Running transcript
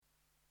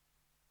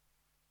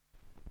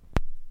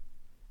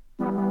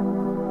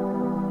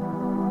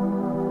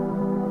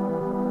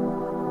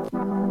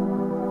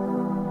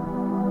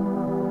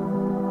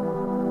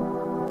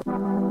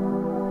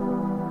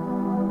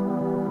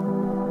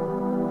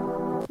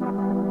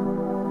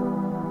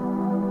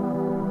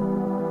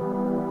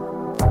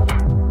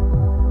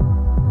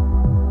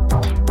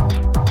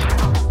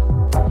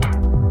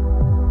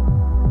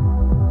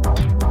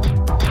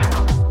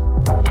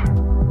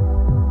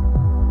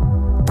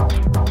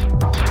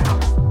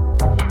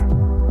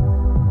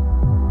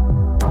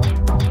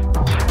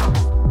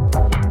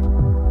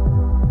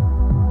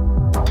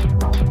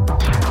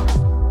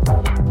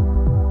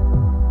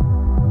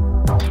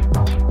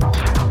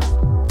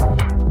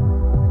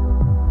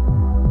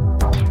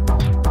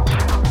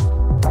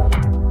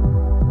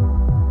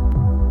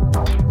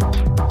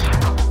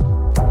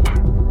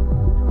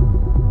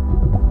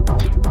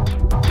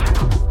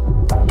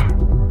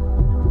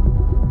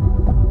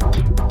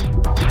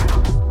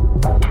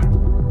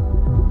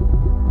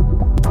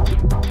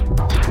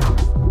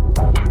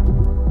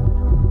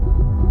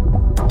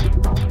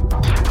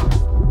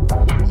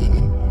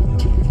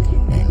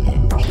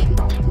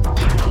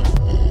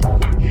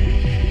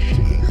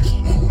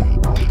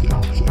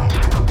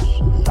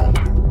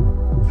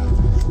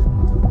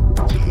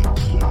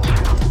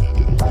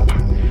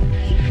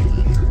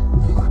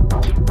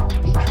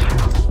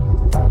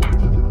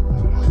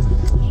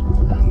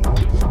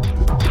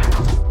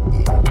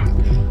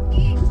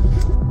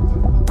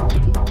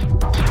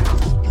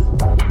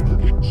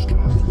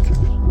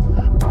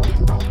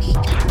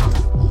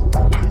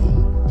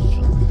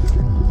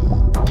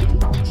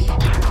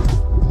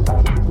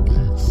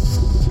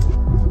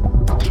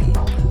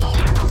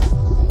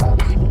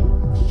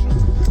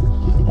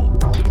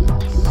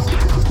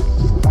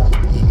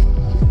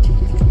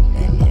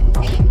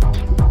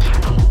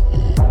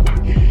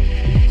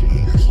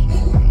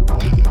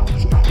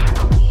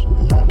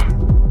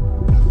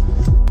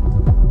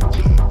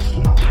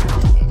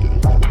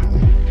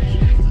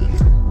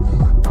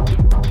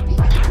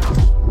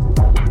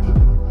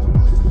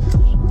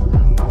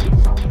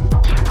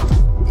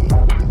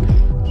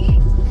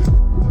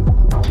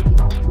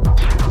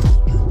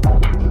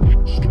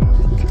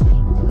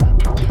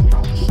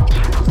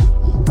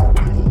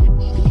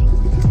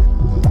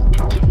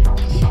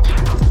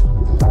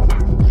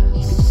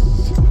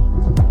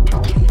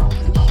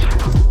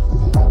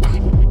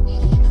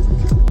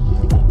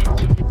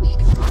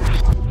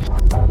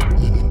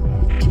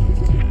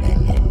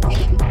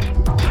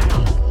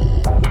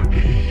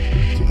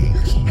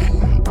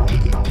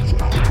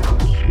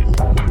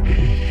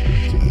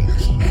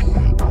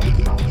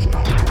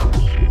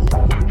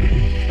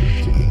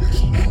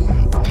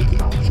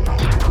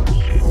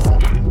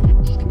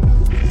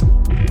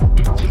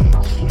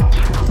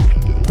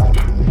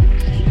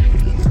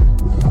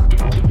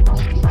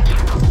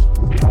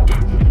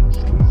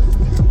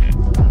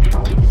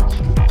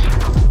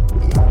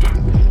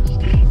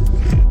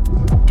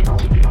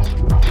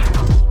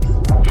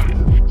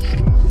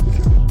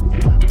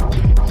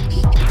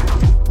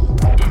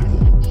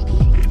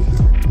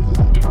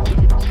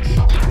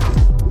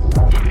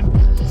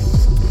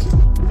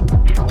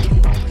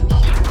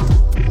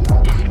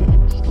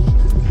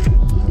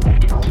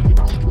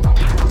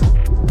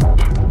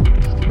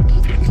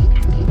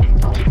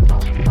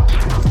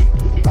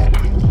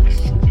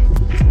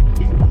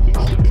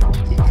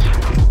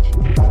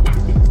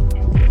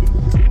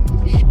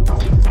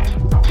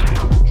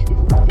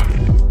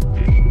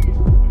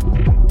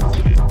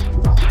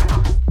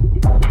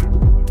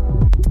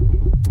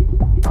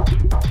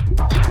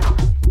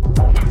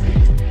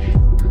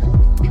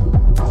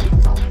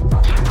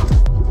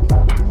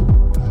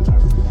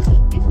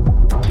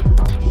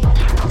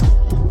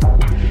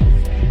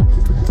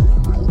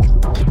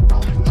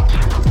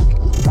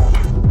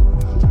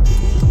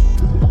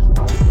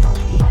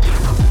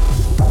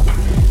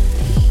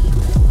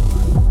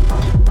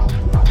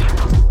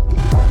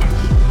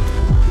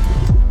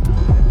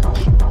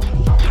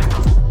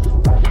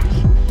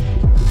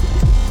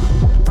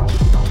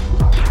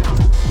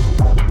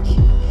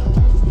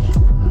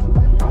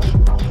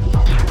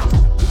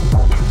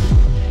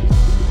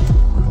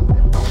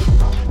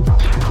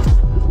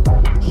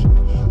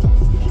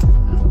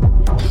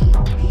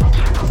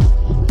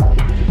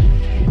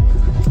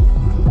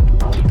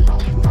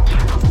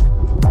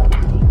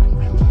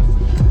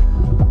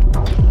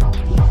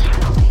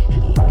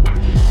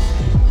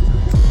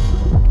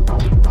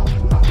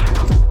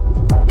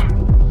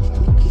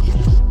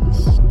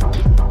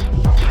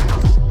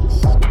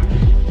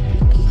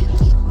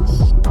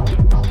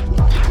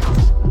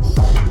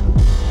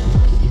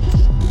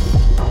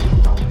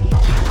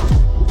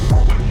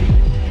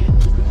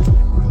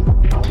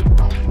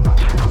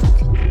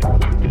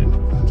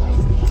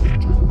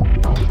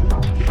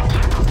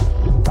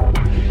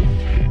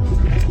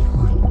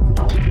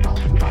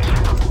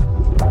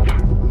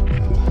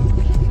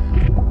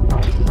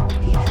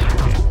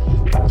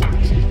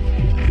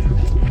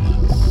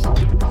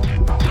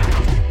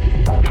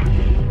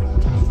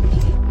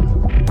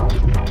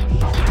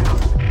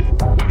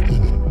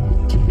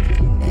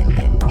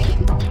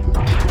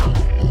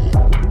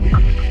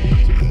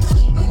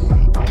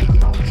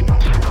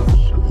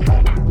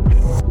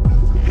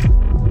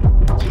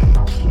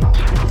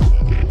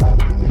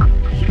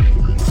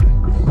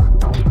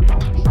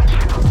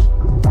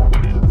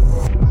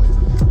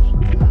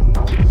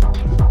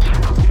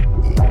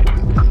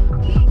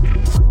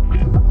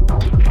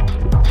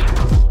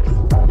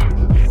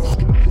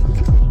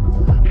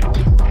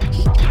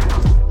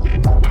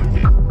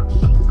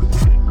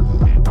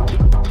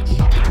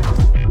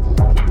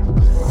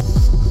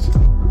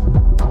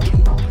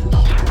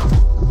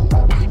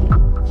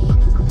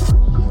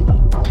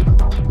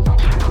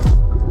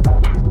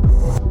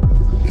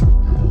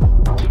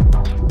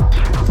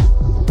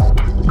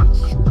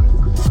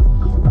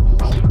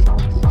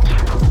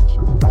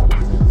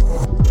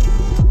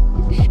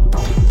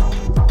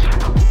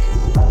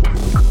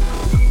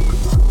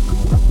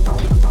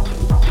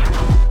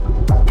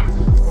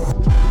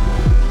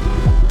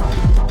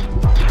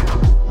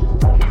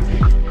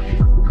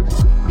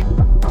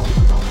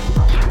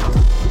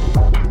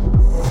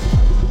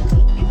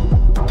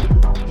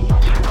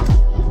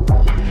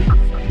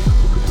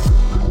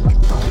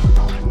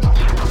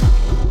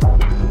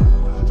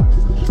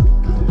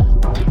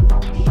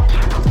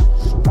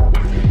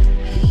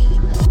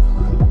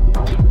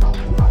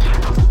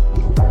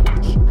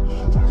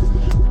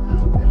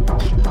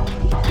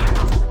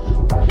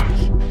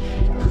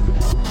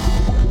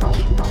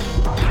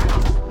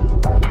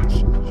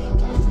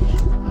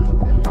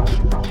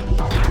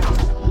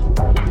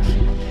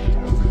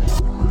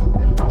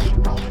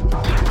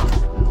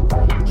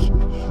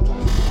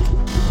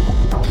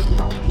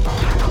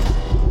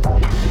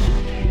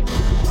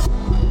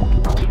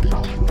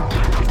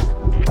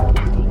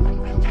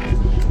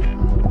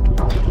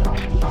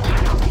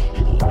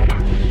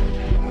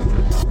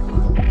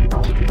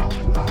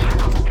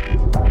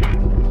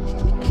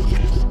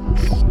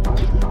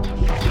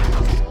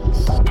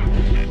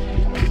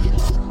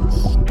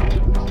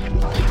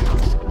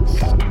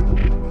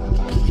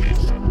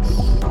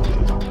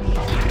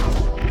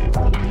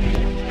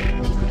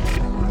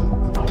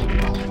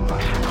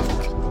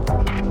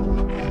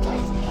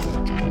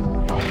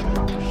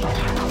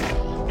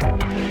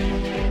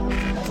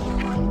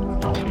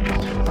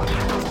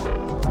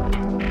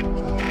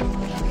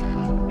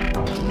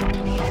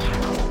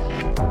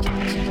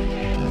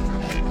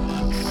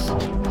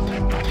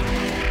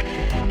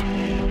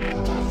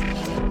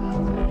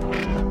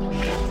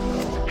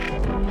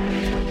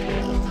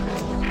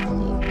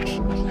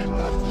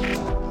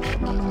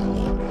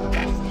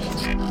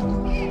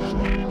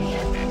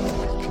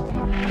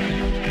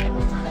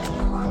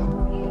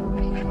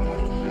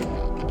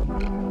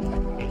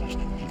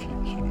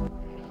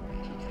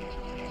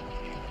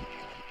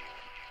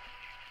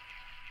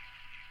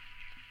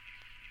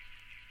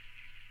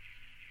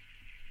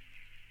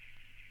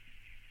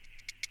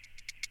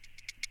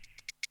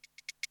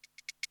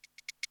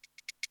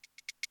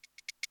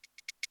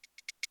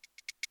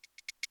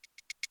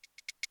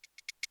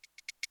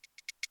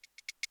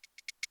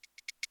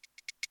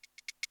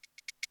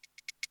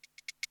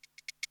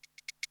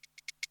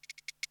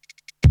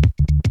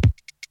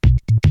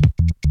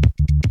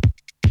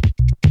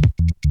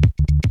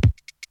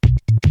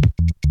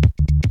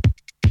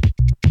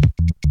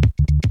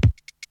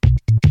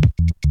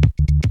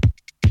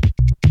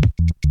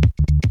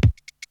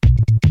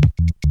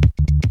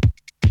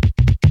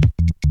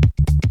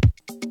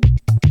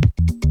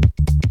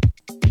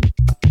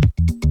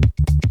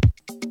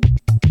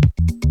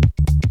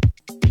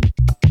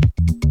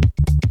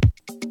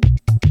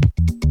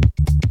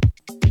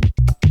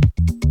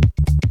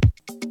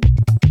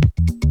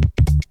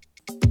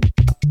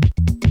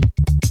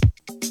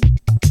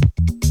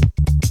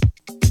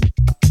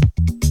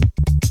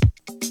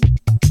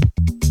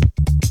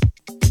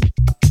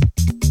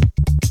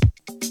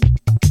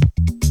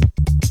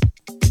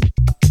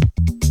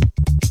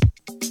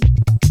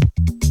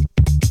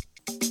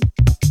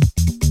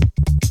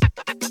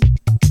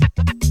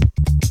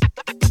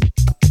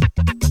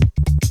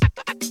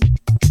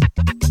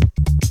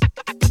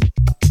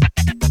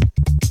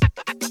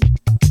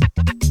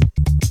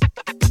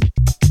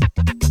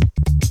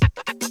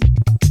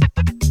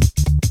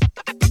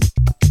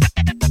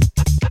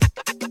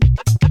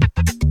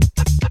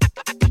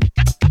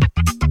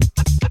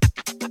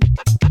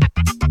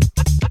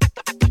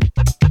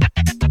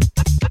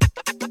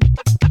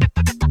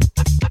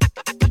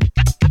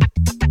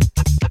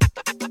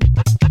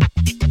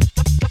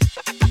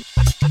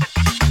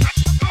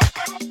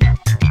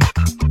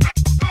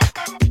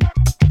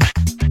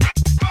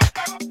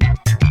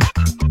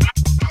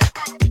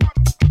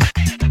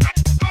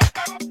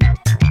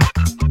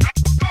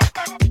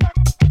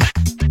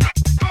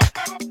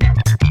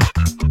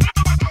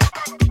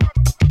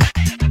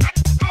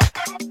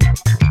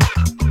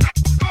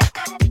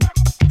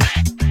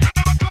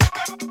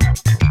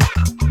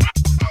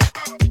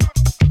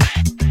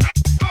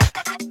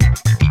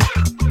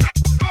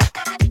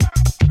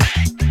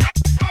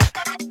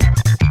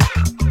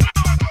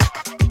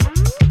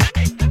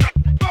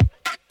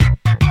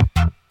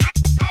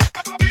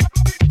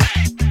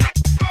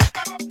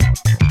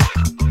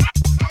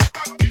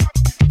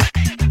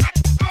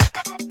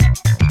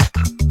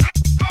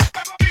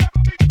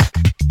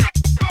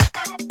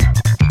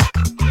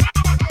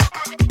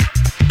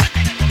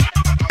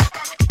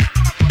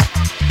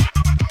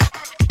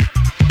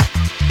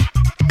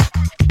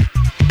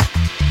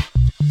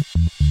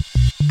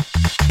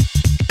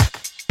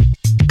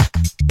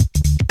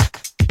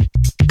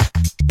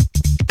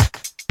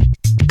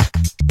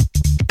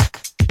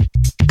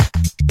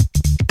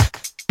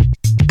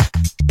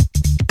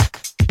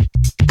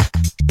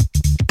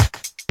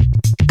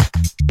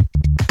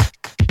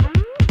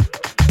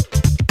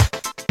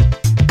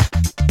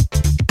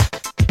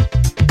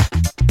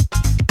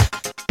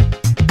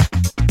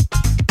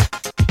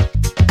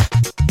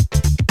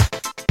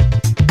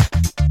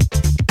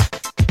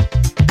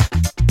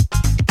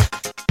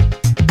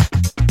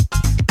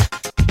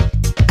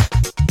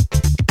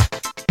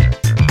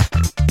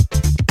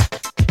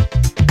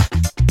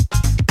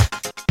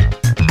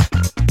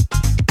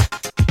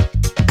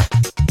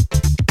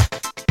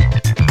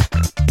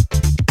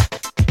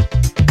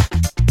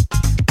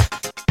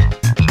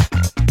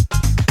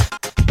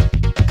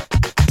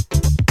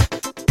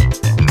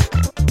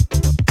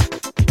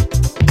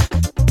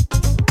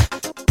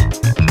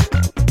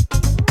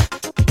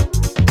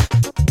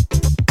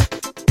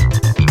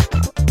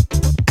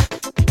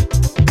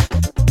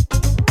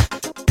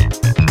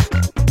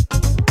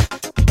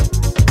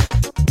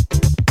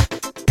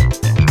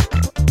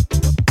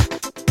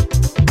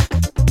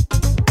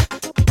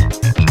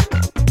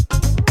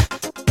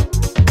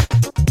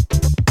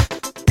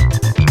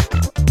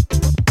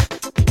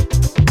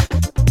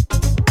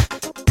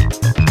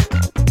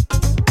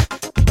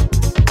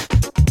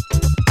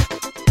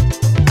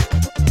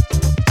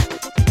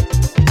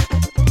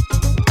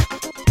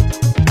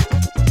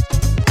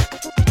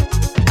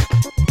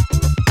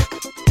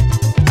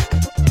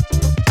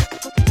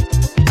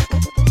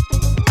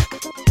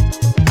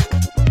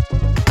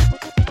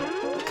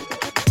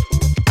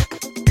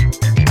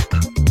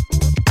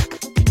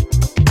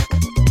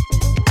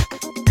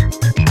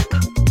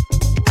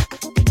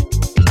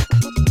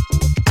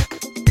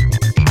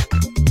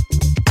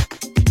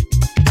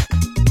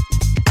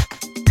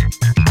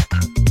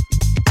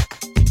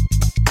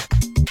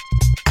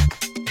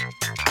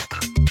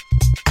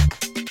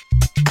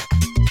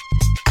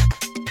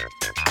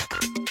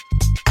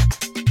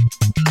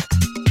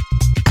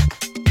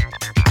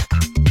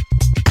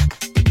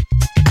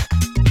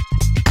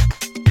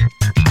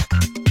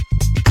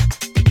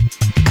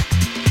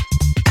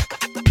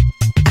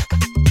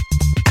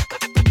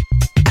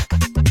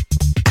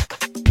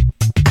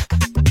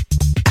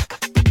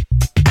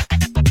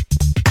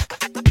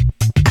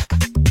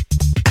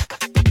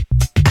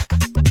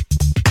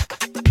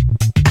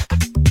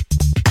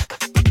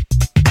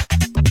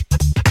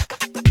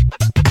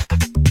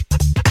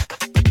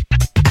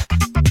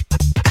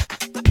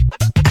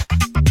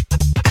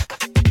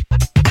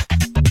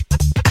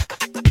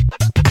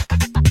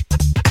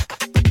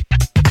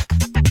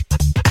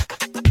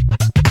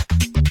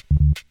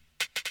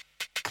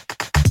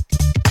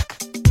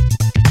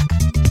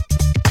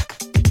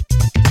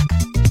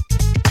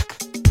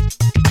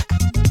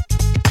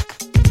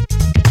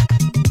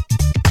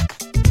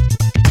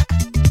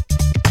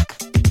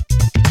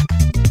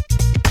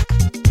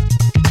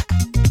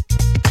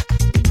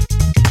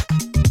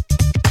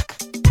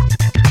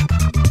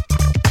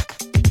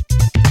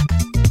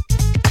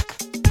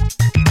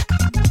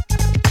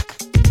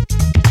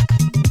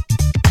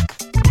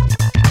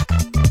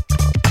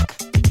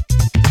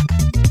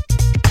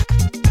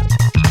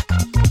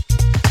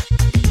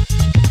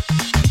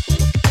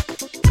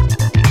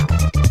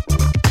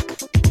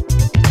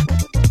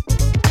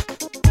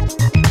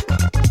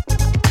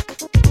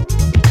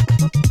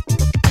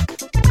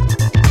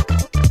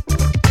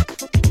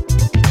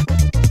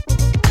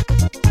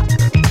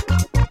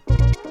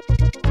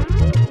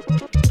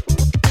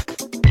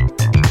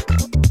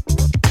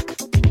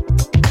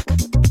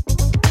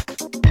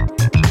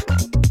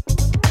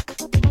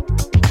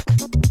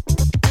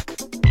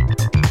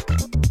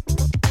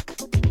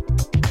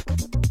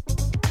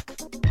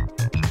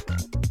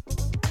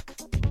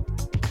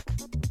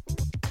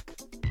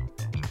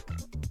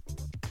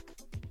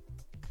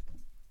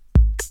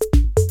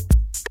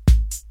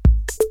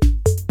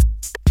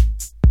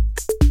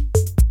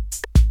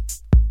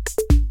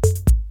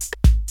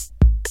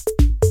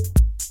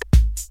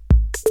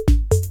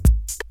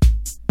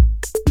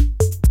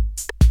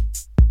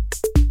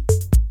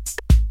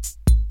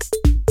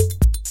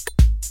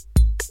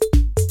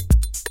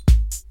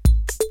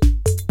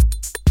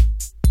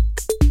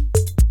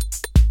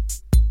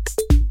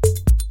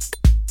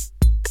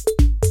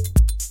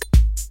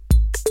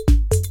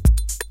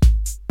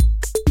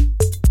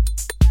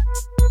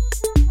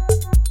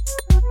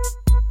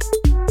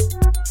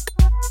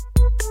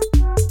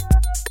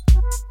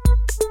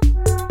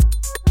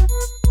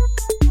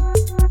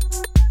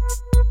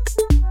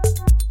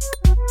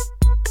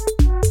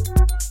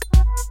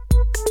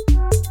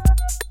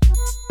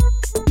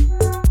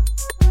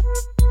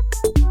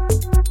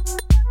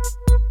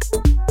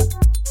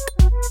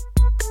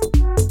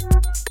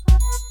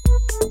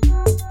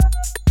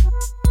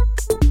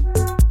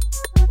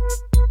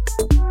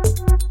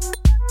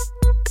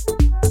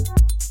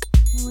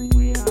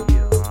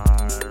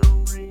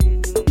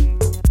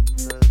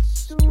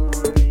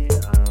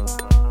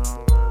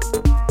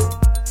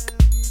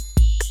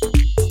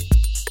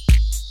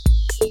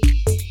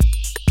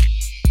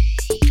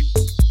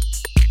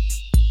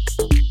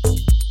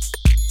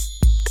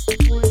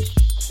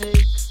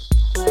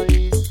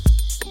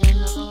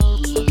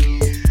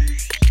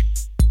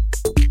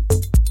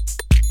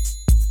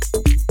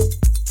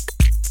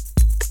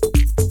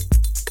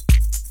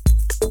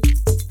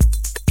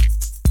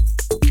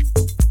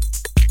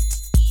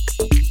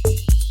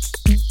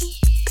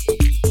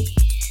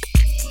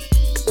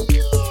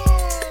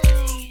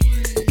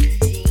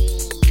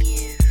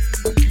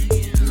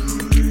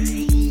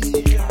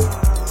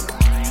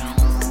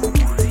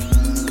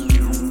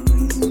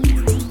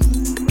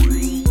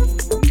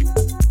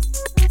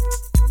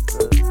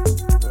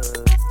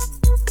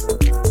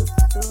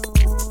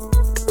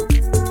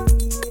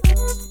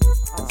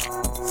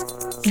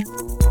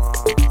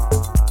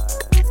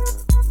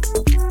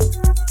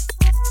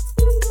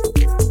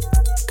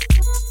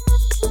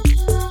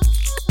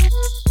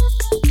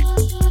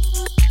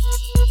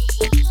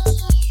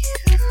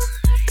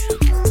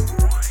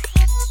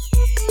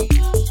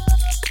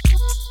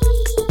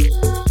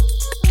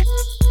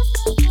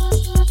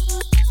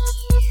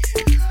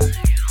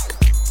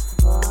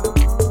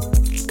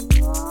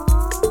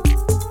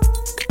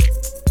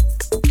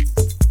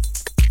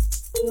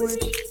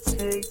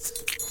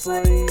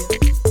place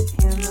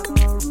in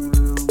our room.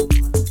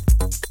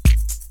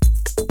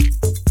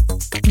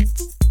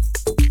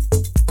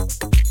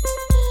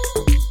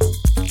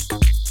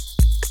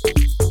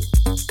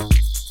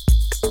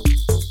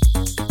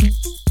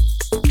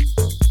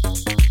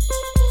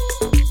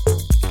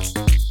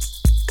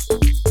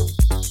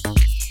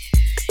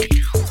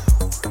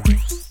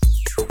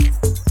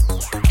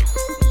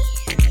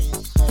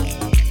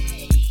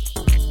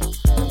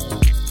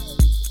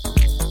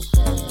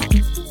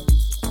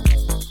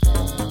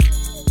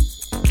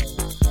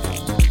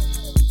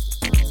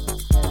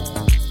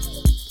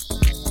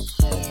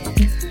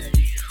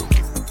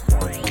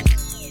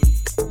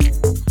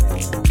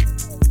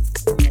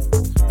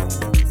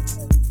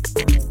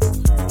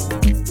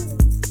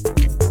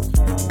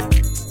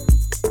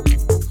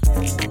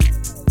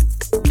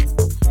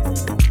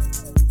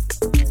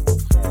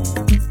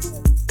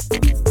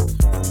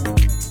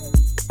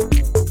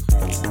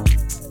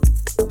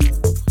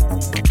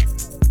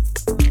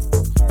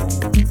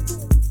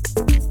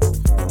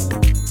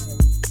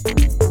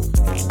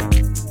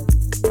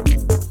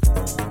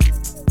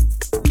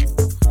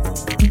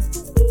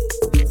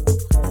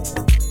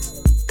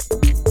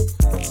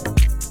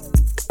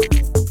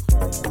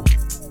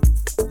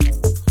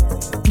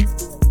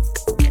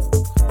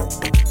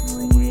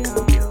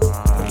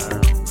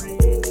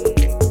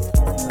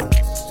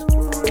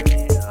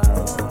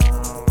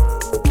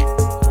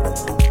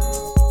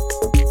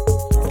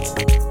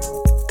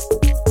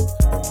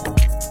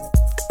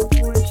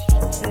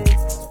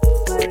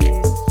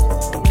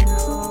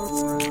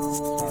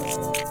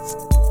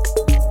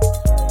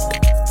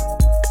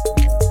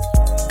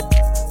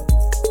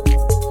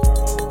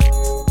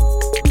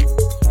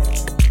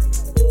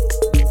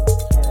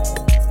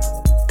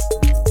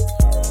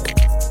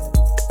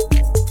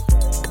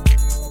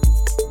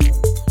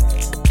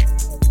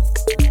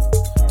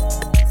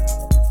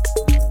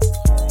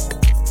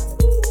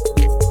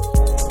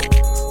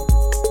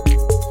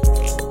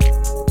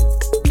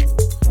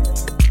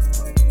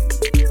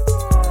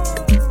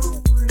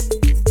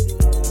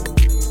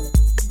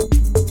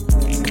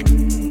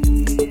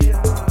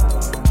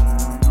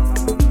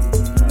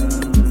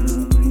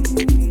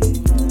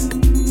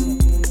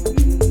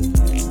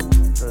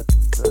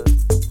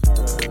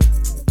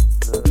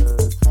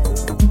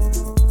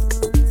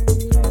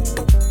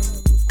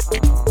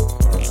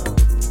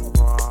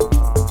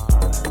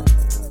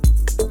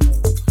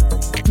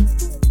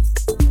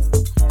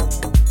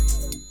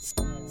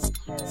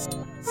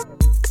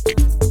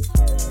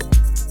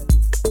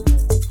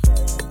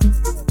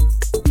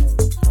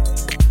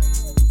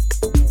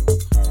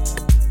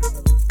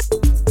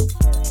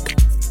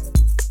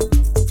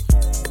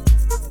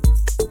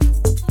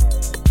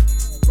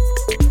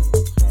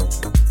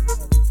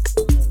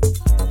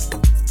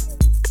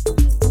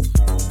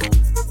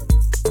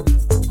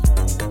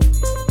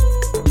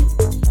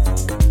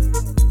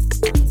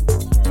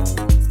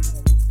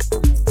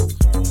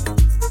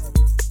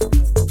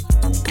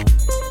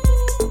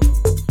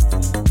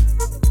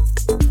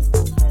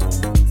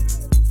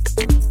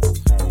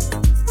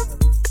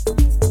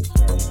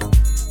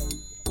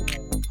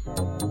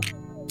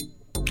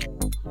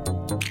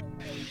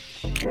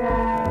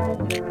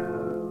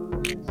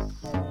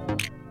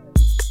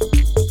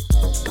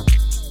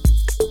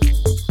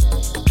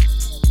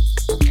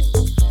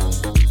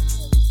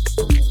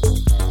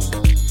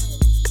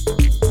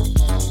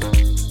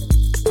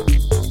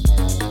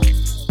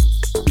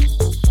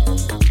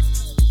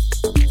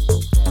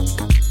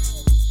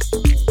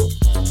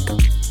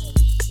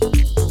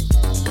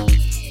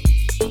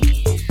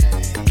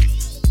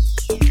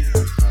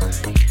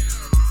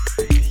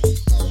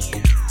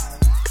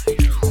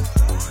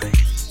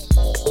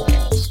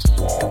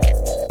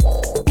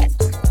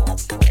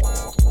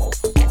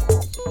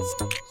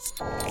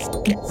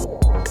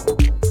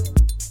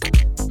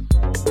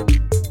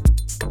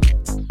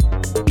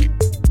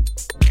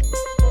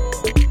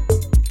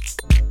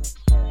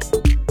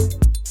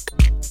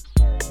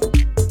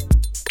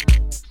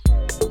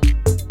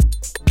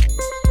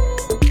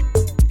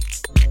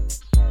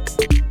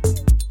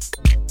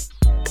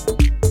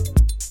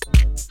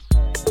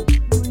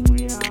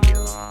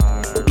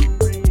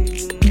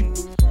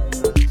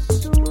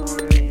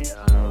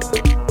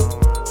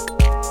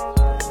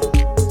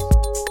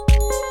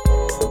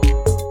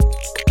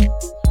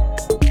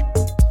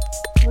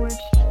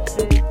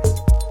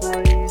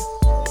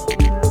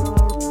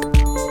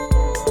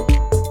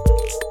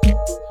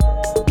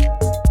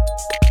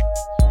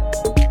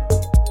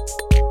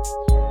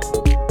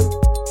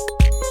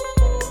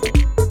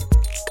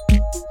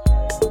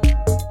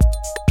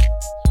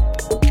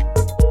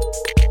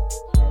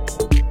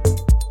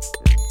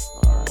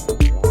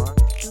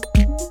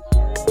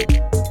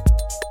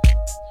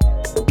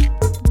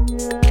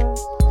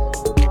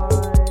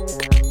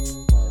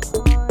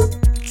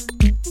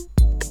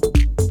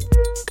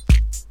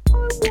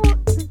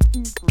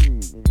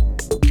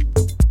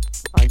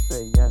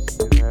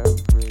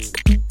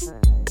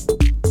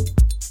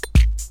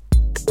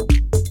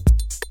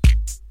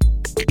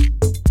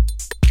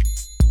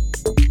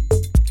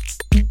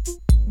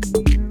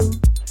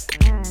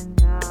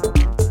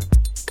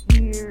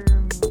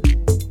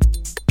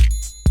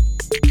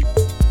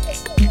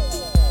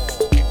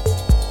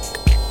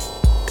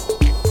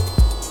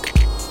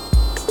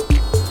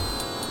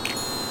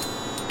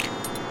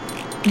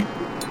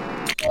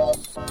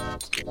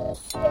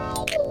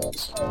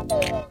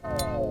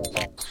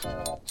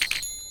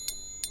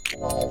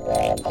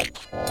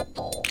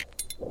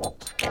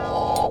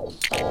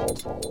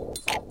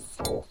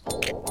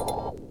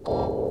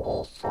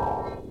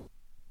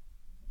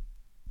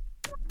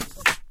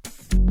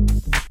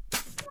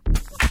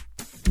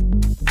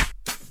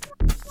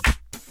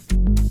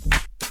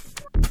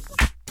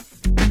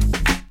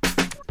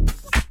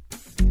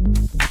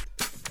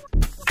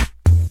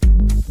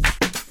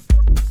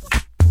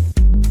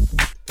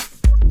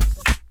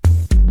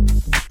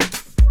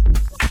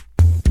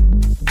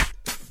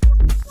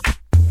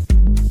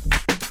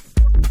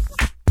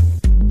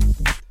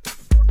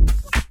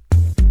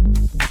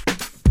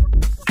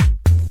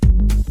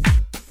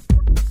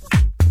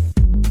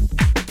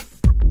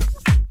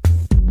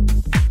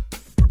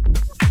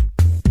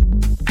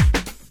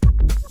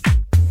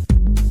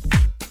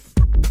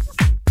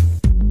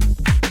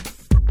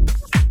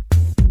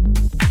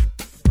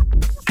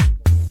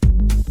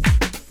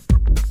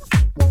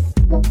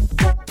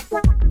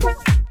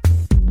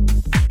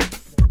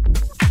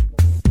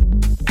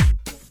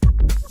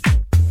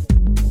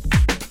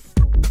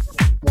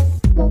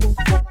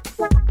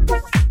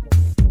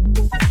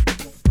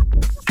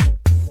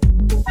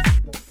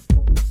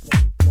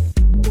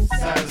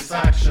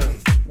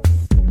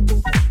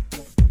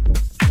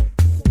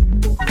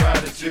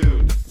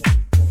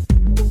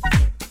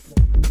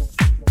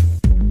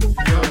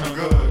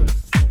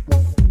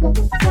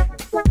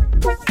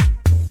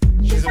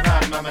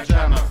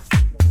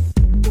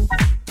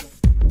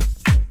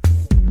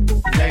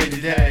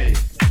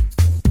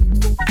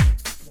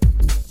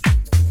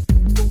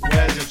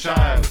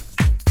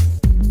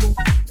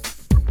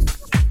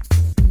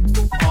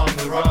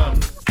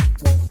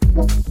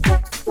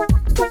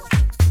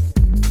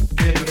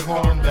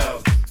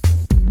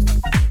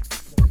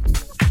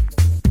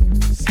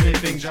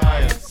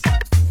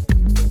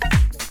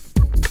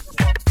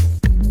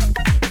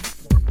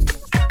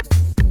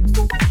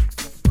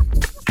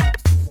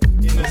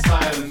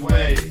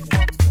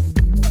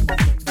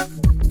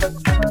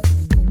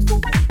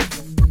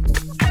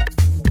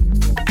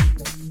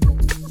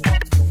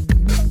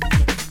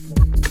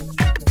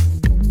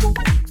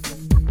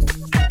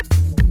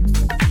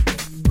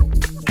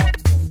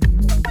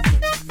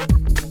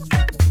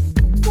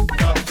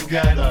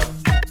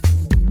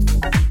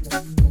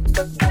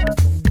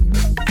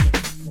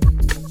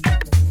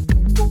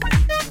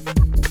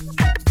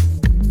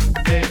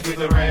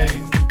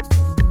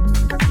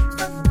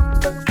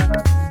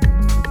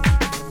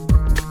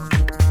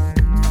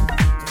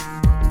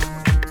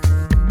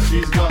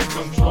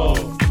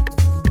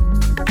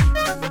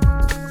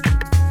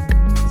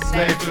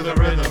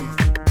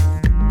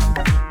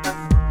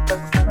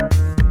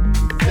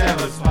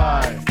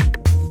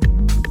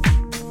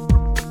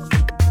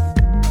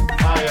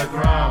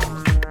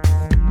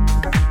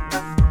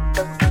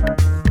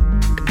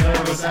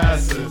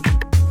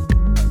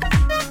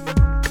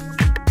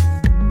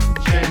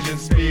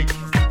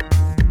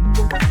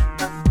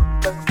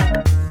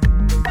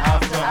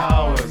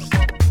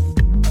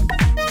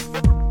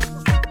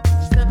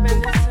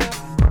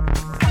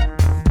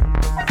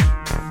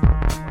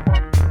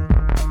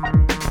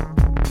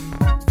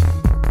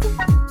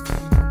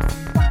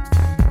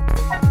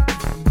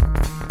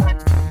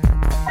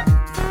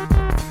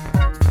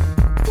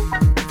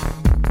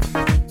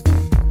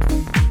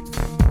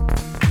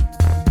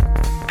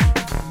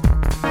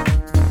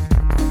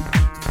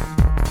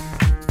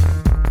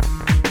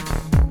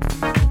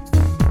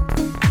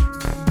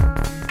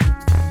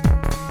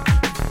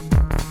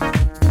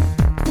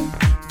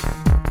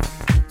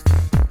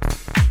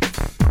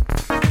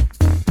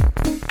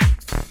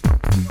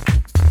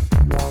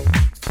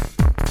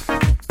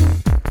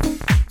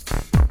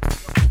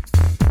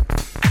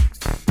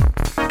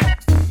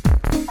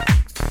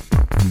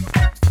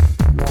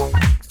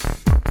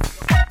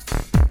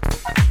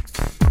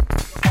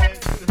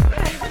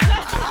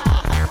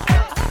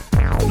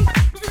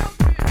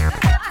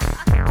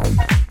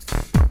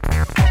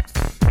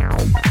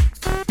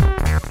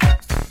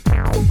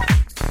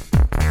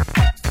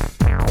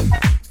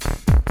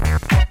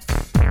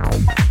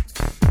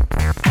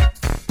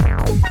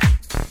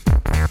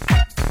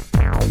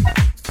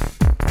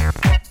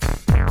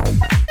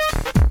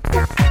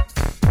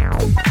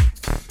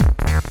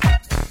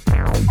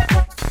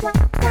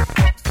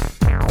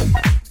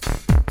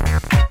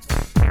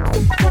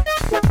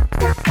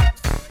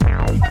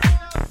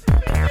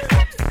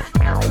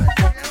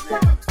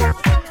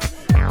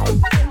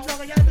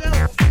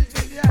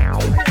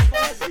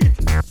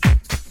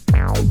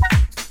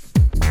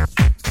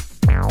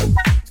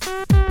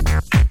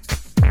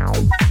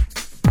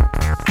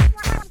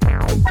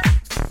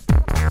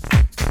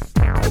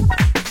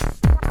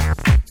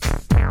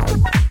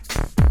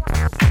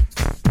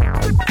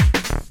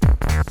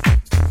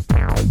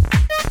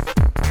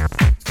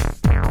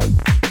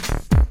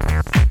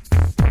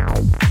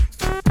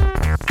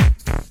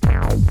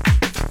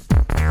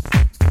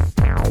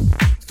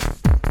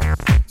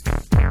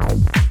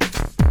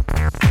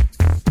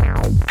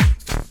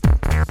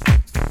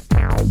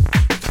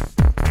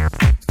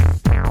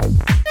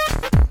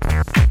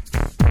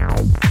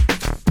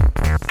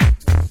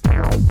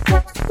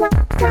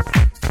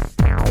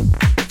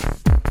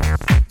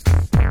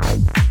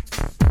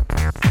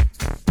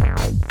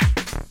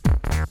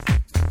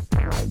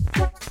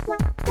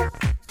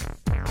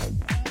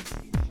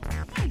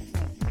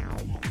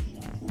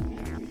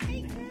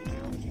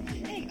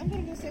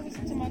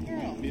 listen to my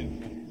girl. Yeah.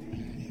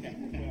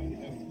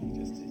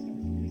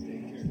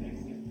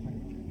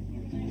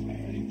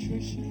 Hey,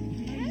 Trisha.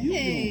 How you doing?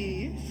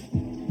 Hey.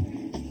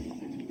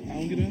 I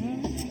don't get a hug?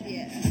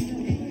 Yeah.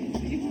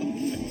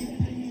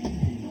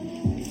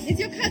 Is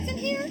your cousin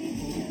here?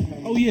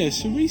 Oh, yeah,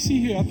 Sharice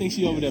here. I think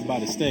she over there by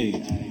the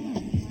stage.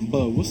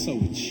 But what's up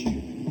with you?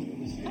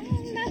 Oh,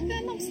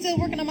 nothing. I'm still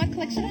working on my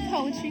collection of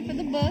poetry for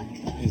the book.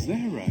 Is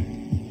that right?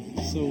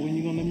 So when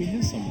you gonna let me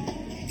hear some of it?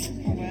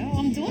 Well,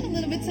 I'm doing a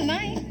little bit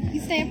tonight. You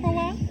staying for a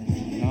while?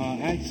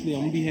 Actually,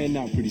 I'm gonna be heading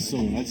out pretty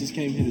soon. I just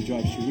came here to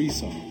drop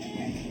Sharice off.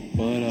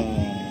 But,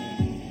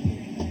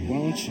 why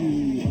don't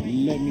you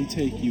let me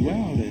take you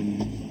out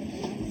and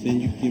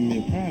then you can give me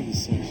a private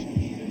session?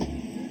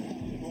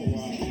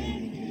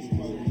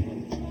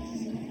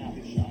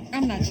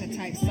 I'm not your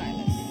type,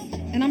 Silas.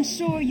 And I'm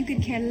sure you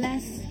could care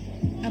less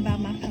about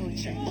my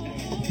poetry.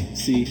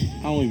 See,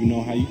 I don't even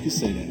know how you could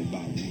say that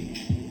about me.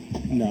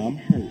 Nah, I'm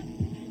hurt.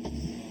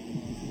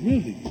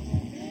 Really,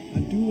 I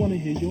do want to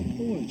hear your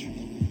poetry.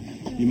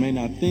 You may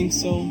not think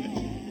so,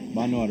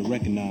 but I know how to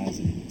recognize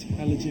an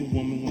intelligent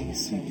woman when I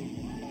see her.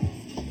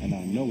 And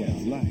I know what I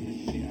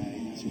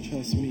like. So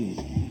trust me,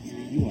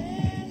 you are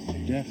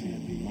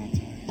definitely my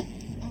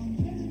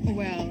type.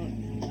 Well,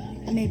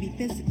 maybe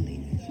physically.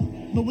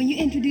 But when you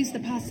introduce the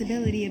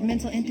possibility of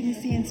mental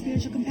intimacy and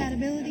spiritual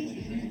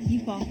compatibility, you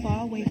fall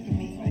far away from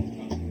me.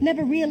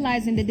 Never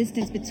realizing the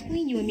distance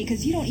between you and me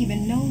because you don't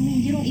even know me,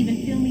 you don't even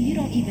feel me, you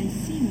don't even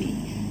see me.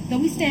 Though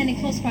we stand in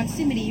close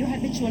proximity, your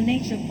habitual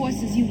nature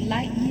forces you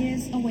light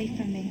years away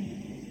from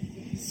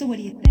me. So what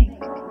do you think?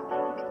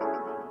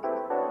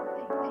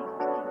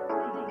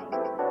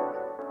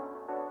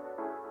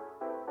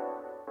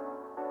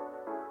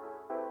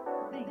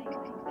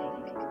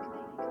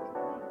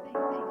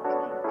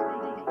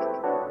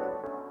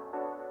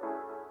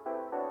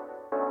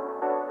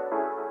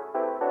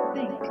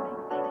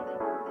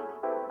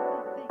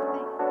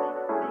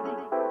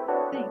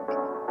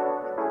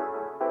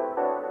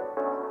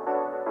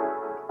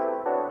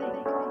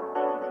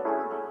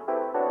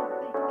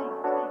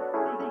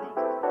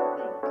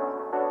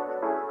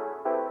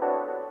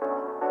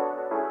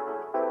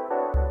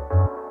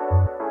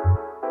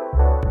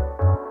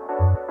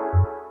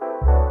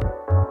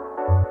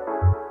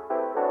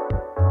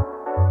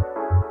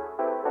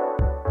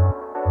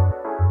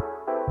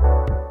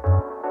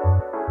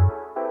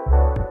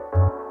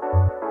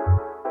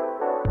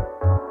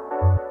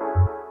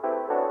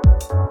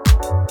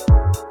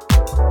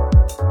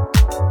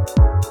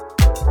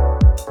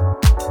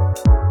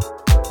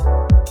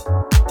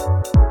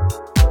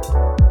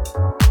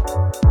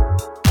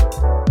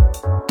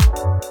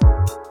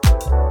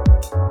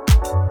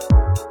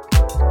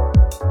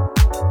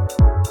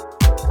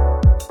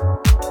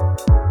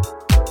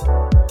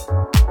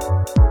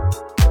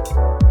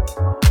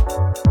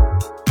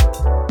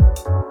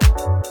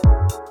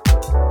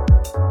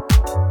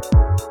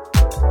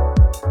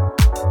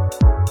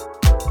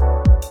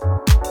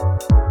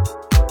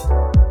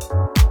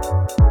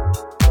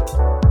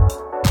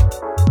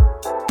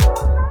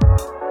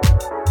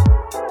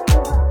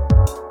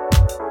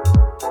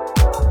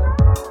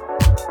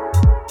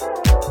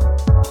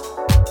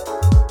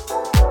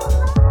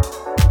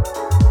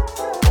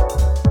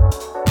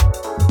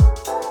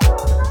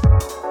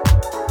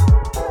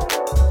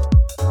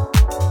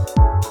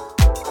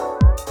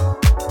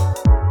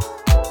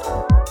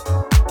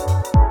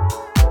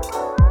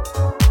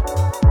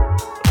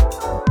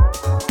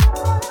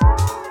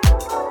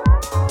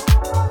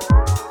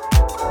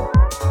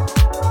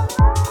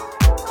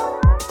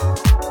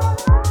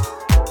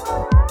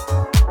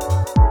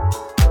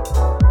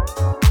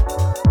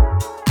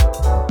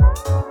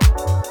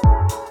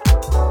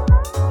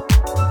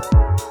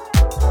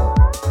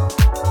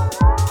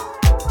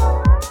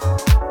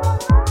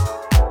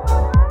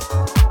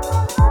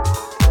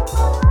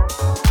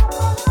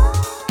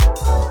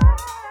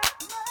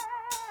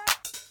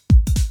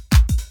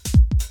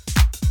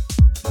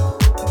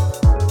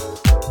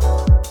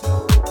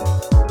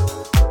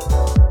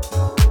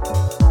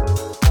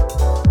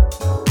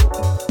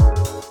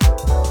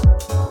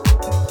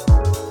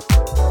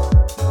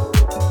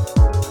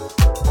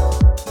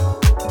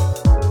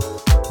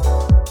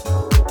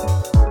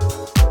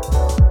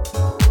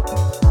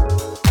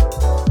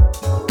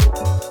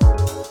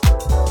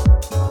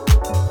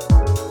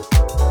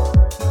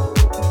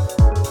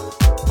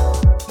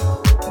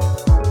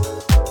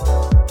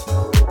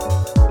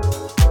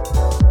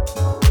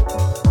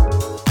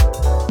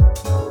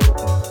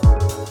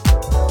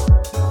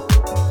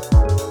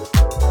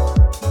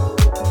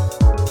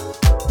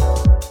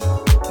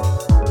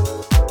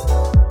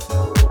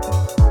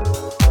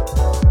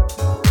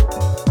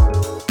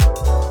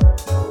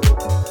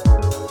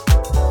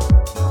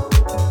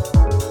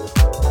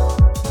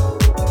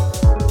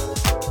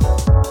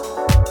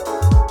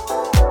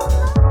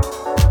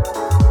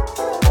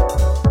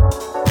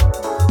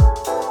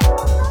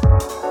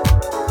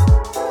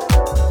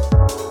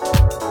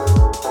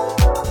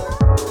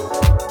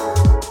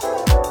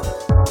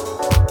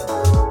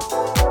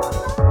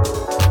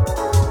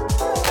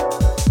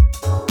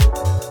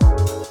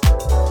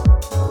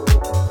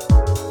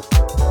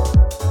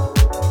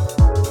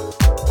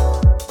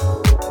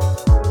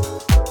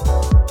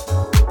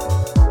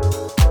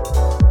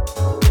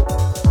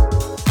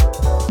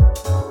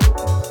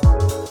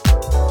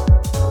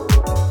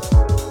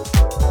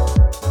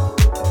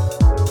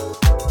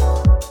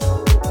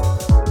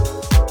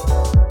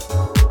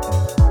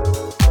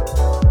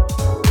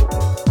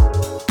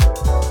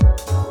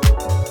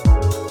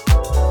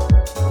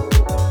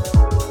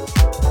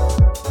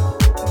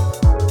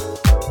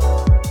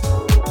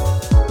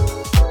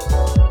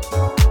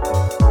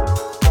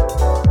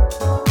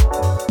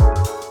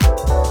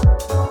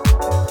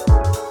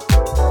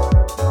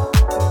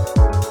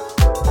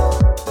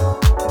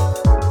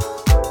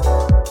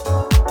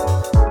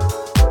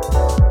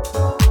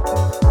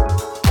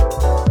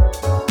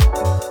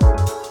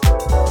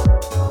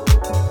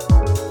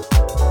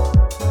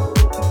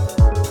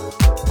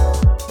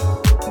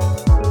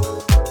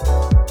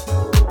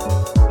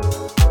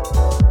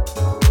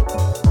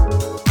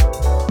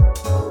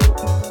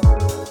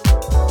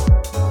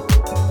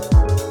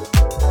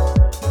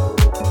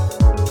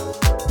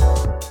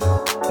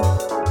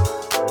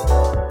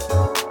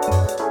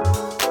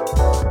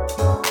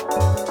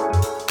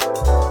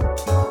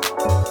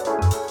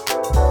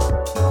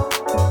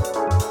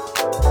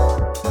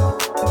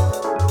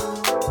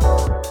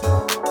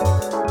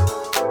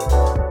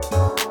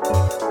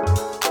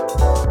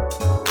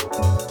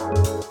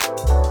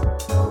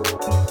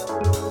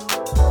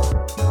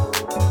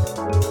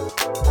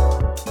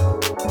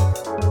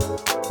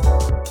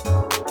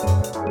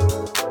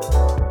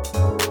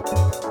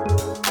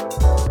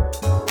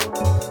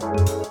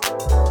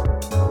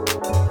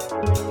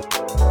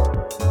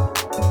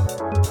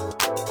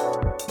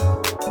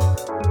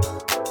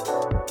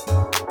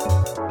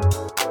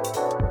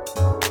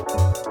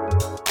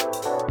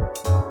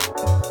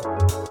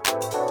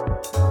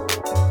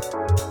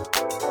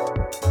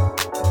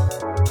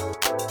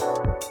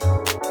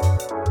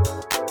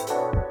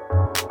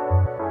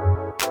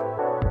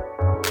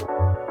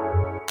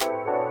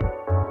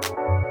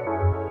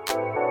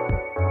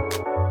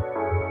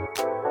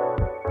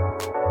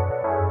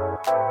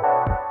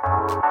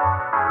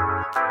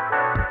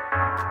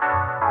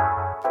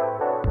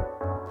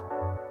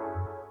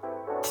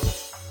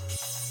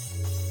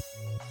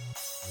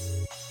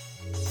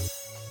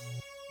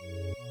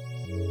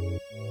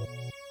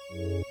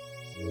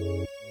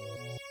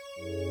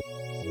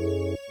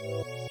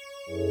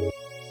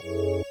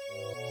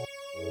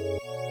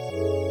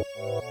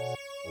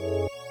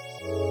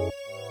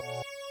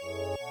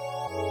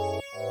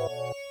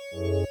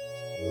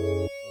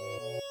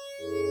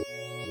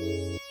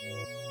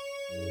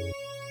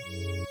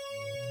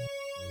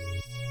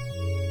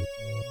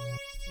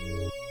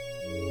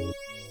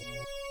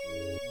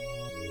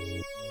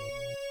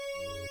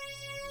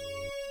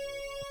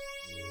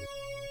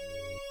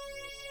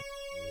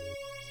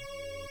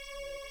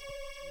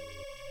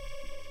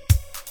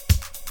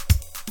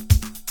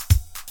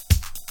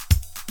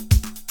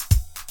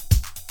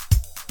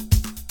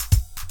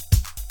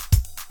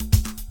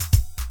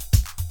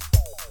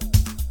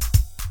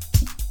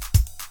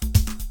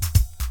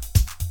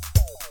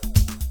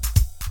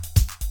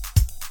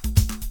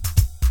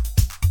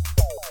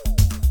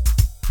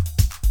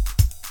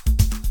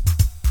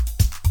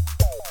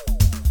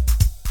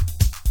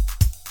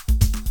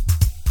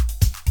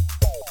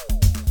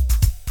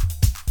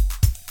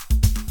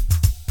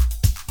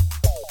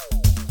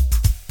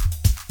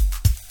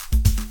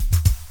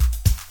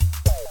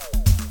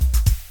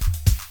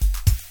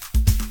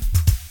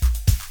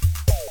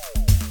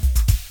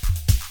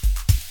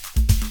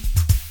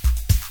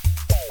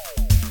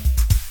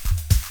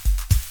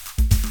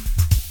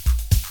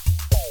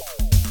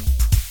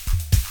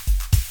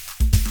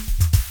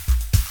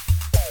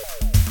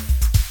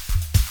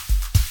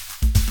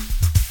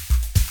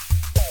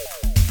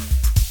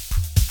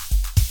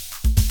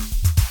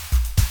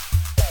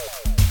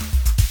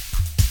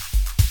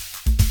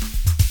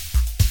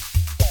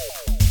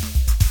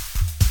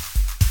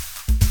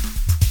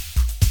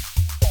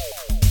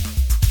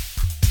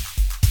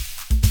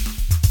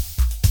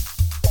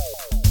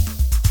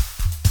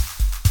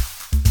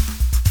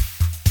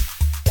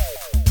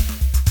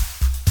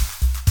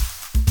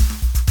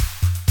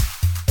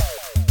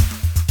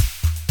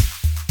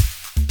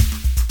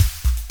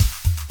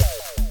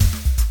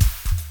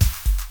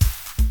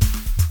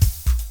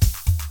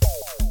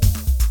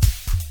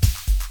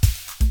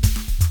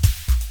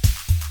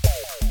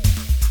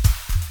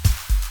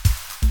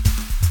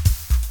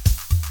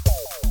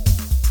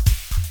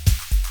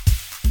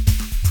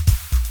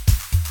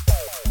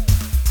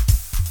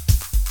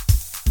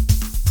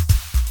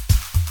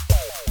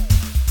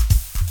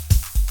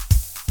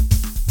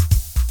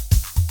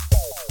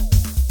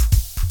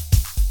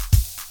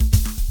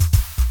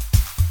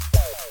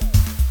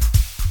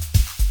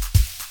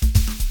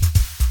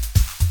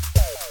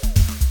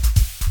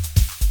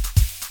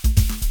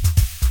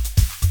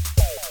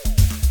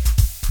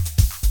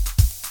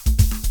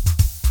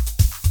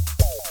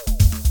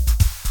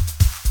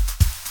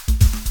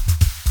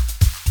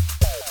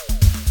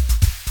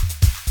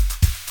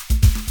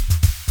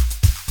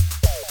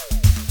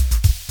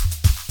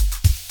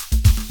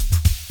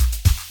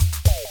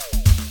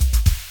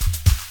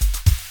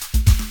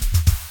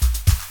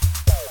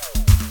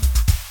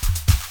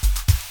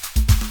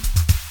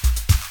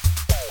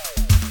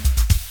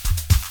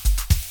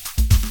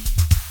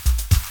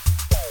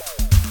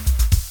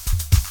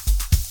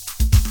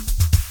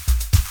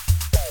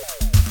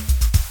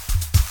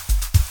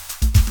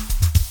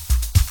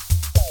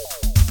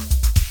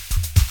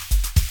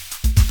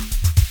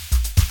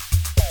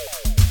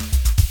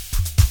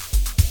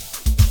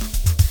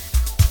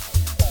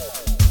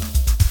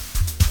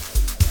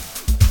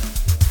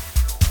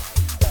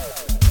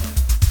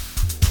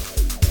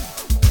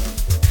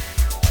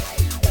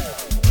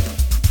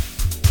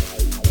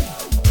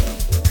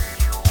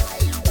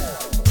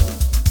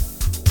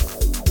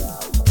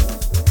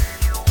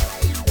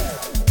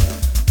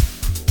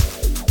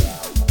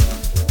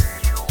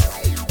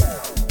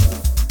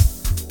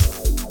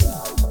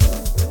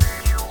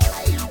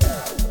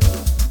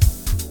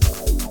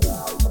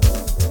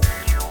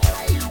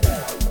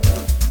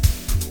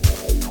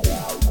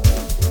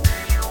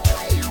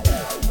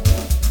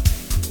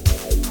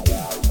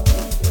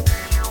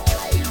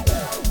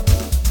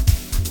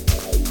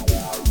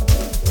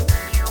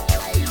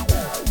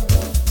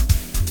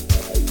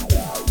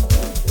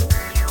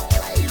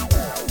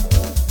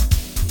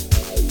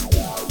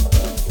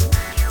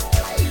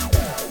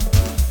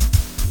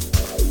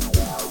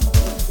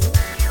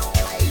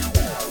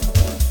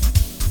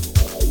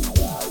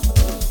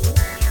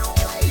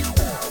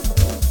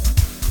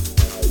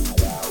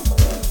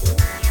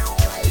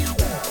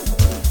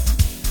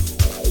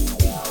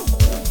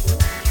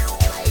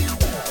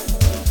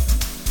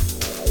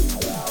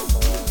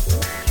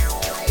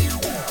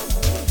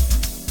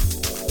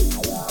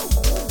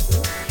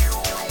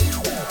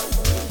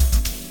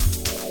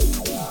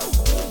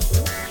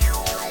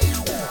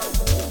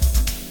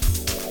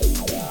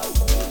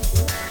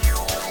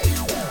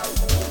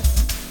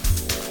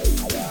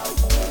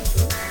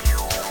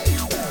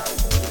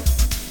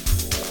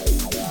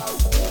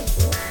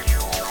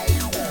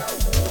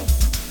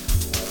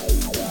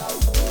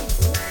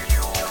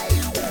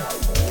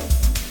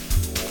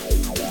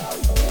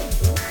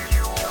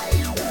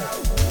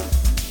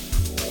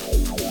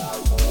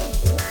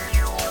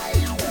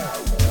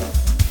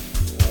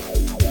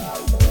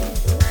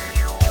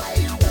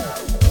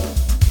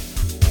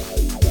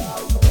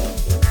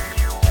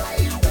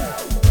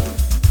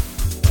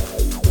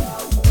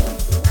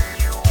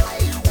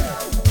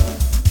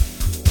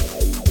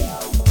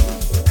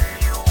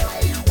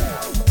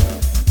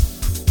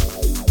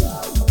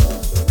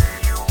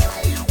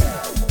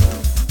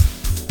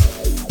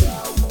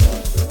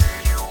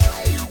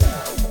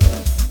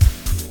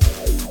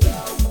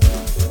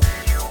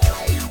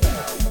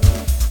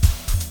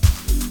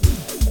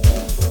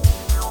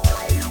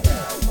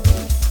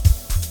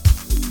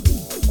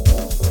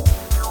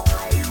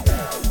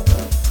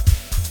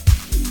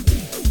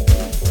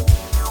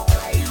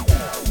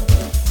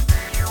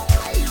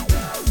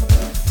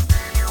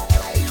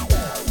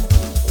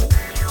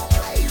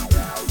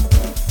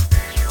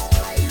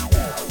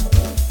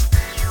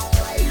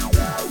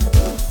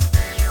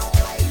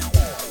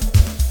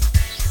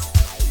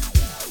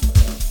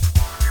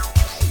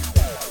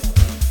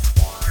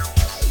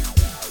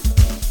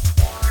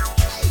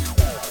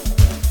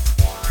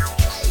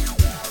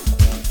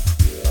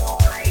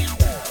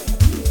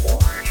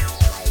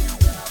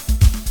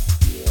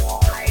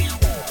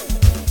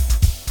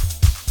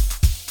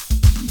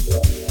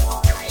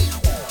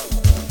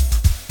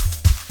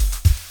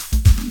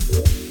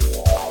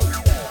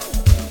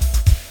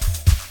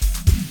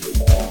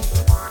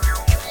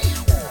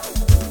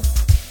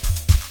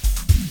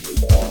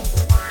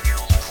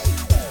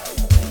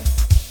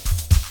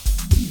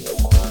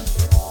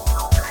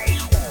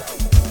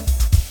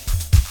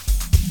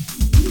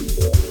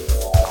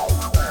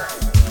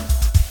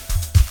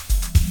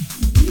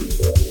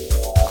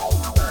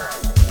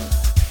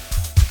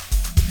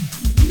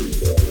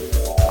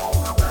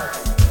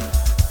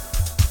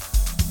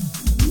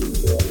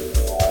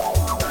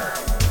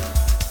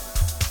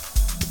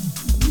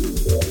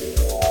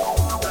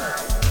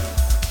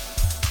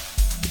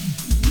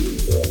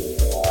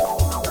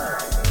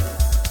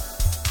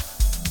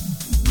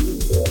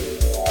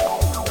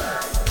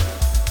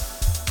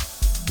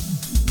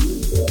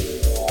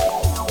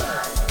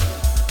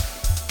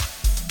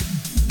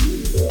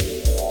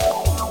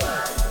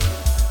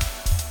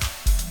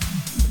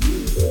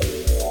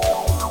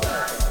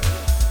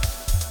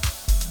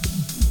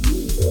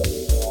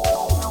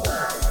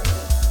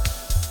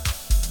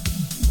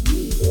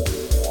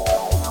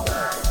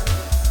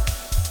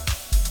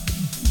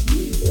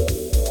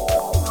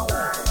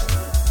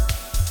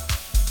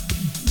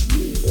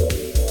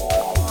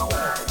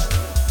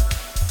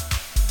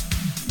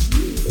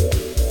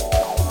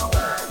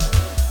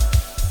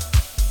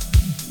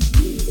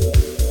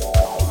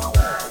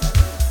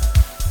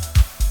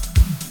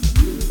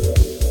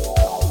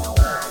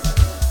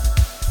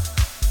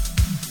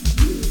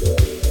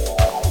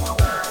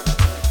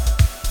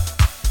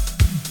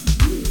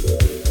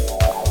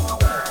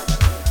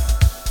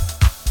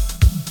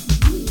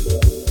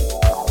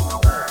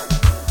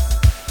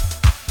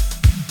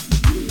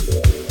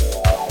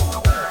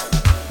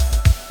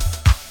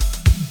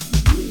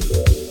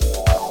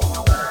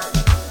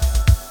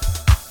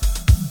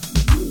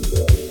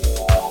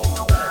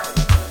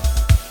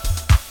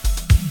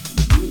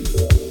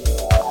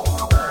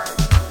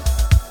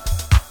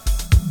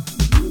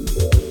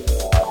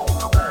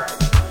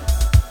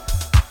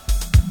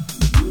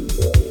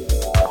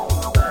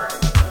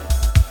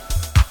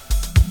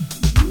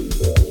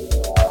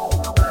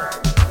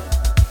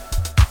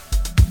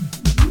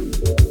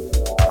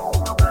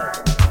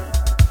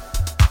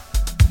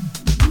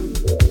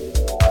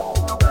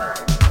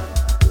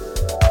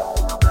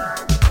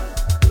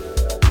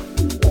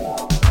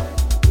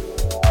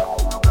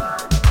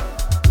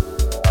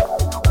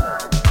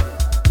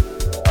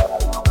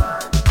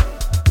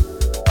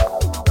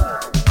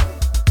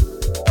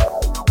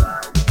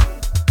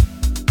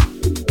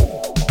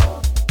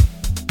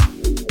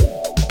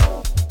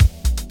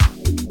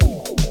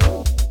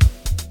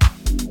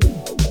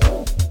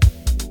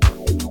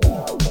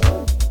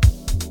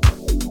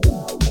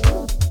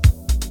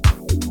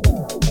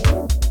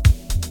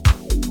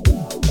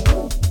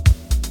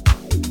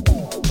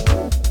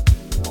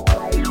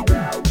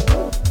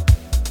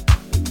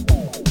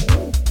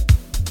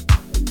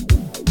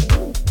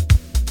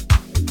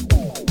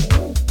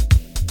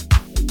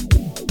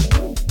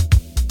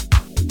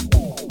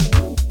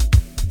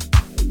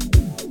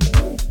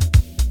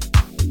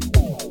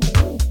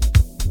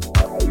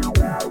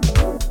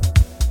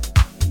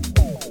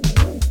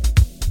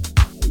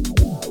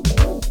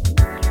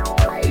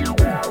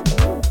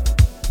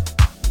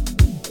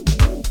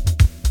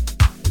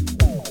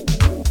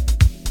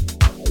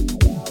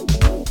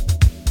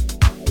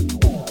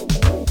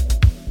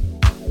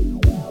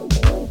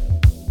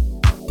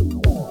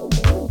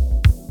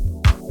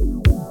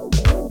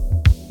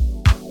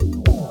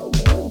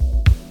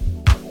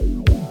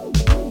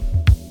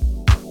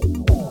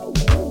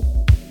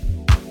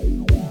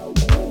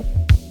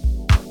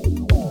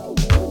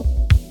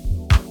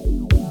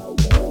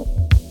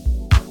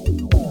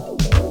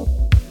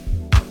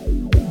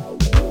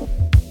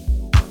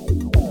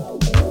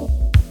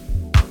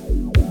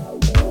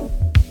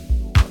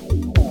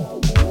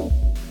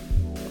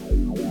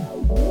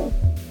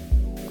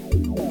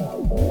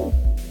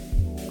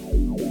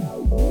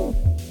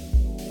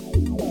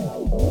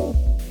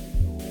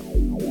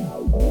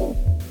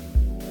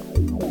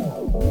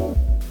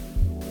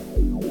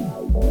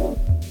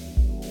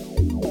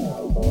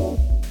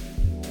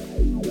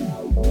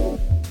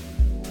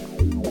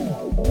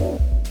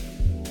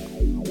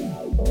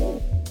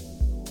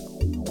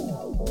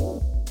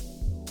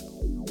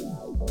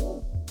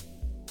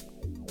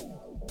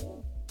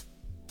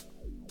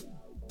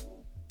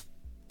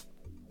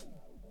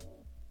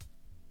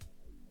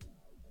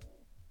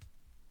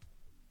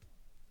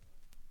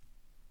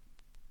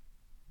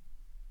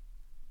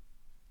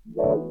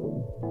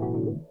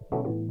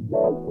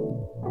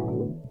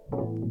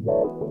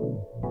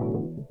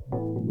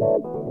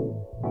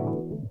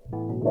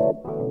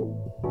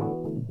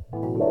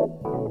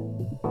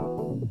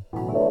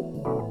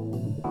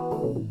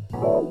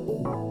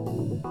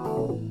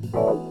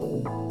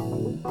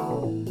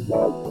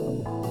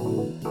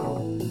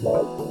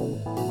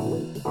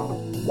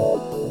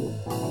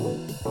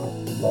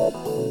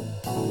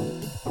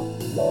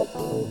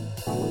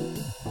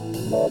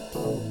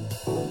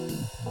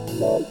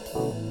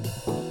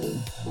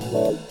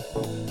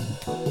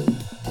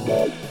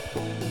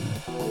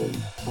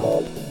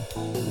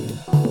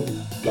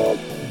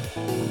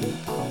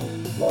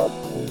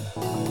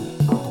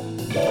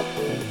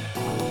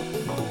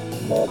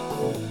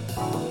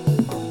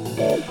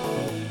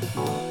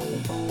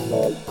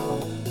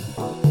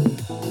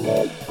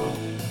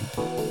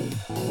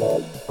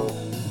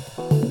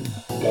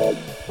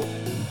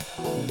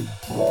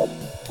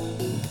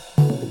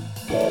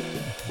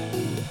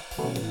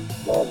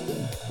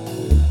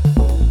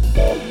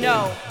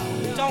 No,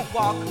 don't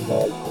walk,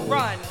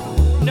 run.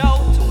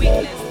 No to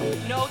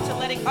weakness. No to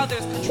letting others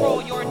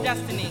control your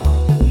destiny.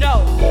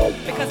 No,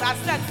 because I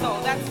said so,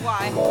 that's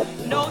why.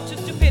 No to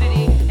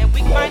stupidity and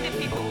weak-minded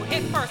people who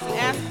hit first and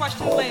ask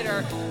questions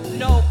later.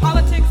 No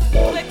politics,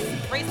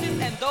 cliques, races,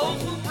 and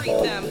those who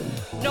breed them.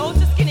 No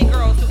to skinny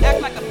girls who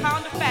act like a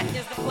pound of fat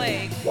is the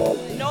plague.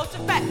 No to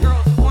fat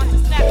girls who want to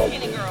snap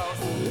skinny girls.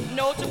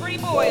 No to pretty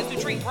boys who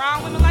treat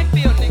brown women like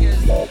field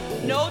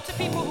niggas. No to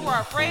people who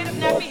are afraid of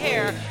nappy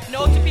hair.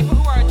 No to people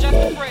who are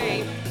just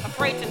afraid.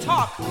 Afraid to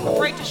talk,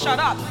 afraid to shut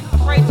up,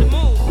 afraid to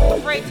move,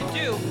 afraid to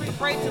do,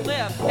 afraid to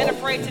live, and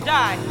afraid to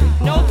die.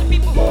 No to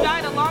people who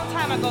died a long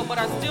time ago but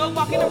are still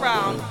walking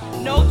around.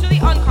 No to the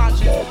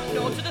unconscious,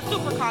 no to the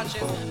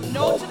superconscious,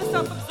 no to the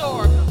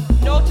self-absorbed,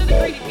 no to the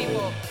greedy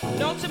people,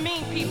 no to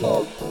mean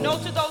people, no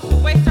to those who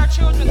waste our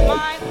children's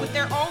minds with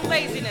their own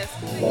laziness,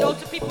 no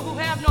to people who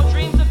have no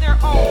dreams of their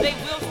own, they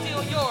will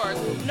steal yours.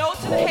 No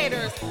to the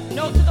haters,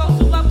 no to those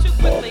who love too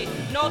quickly,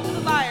 no to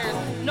the liars,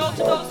 no to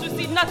those who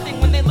see nothing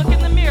when they look in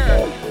the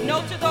mirror,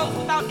 no to those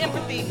without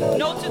empathy,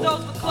 no to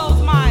those with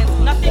closed minds.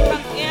 Nothing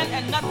comes in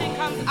and nothing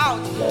comes out.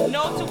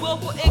 No to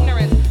willful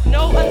ignorance,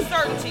 no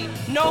uncertainty,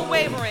 no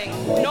wavering,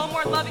 no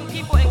more loving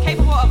people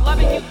incapable of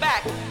loving you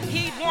back.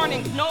 Heed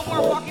warnings, no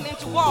more walking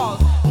into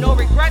walls. No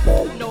regrets,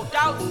 no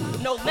doubts,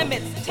 no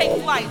limits.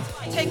 Take flight,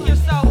 take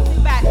yourself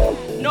back.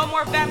 No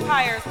more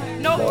vampires,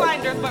 no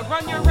blinders, but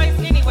run your race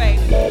anyway.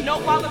 No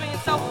wallowing in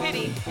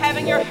self-pity.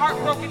 Having your heart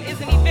broken is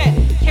an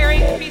event.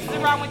 Carrying the pieces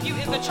around with you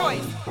is a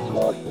choice.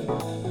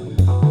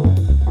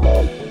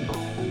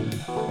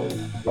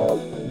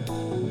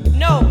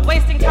 No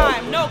wasting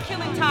time, no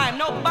killing time,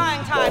 no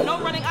buying time, no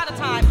running out of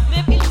time.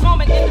 Live each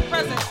moment in the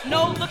present,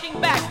 no looking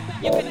back.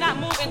 You cannot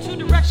move in two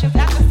directions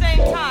at the same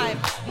time.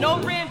 No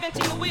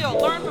reinventing the wheel,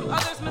 learn from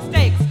others'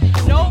 mistakes.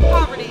 No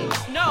poverty,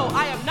 no,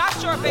 I am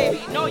not your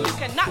baby. No, you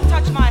cannot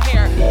touch my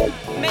hair.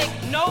 Make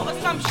no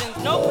assumptions,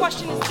 no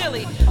question is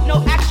silly.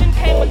 No action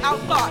came without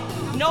thought.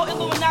 No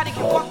Illuminati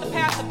can walk the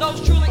path of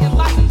those truly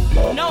enlightened.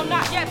 No,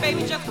 not yet,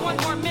 baby, just one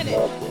more minute.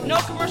 No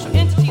commercial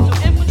entities who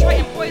infiltrate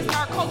and poison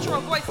our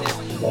cultural voices.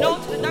 No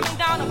to the dumbing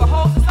down of a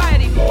whole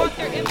society who want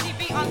their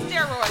MTV on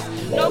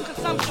steroids. No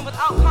consumption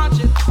without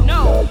conscience.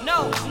 No,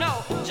 no,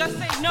 no. Just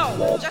say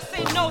no. Just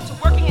say no to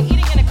working and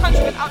eating in a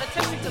country without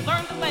attempting to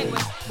learn the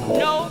language.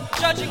 No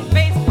judging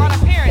based on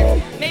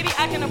appearance. Maybe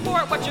I can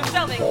afford what you're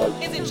selling.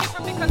 Is it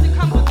cheaper because it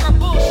comes with your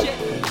bullshit?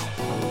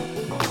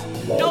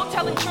 No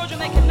telling children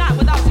they cannot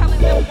without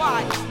telling them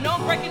why. No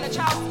breaking a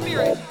child's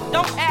spirit.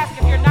 Don't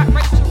ask if you're not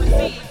ready to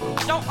receive.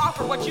 Don't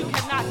offer what you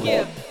cannot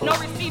give. No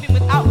receiving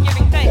without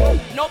giving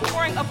thanks. No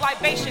pouring of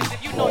libations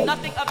if you know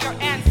nothing of your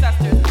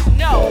ancestors.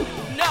 No,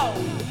 no,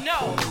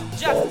 no.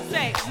 Just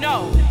say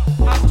no.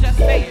 I'm just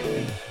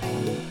saying.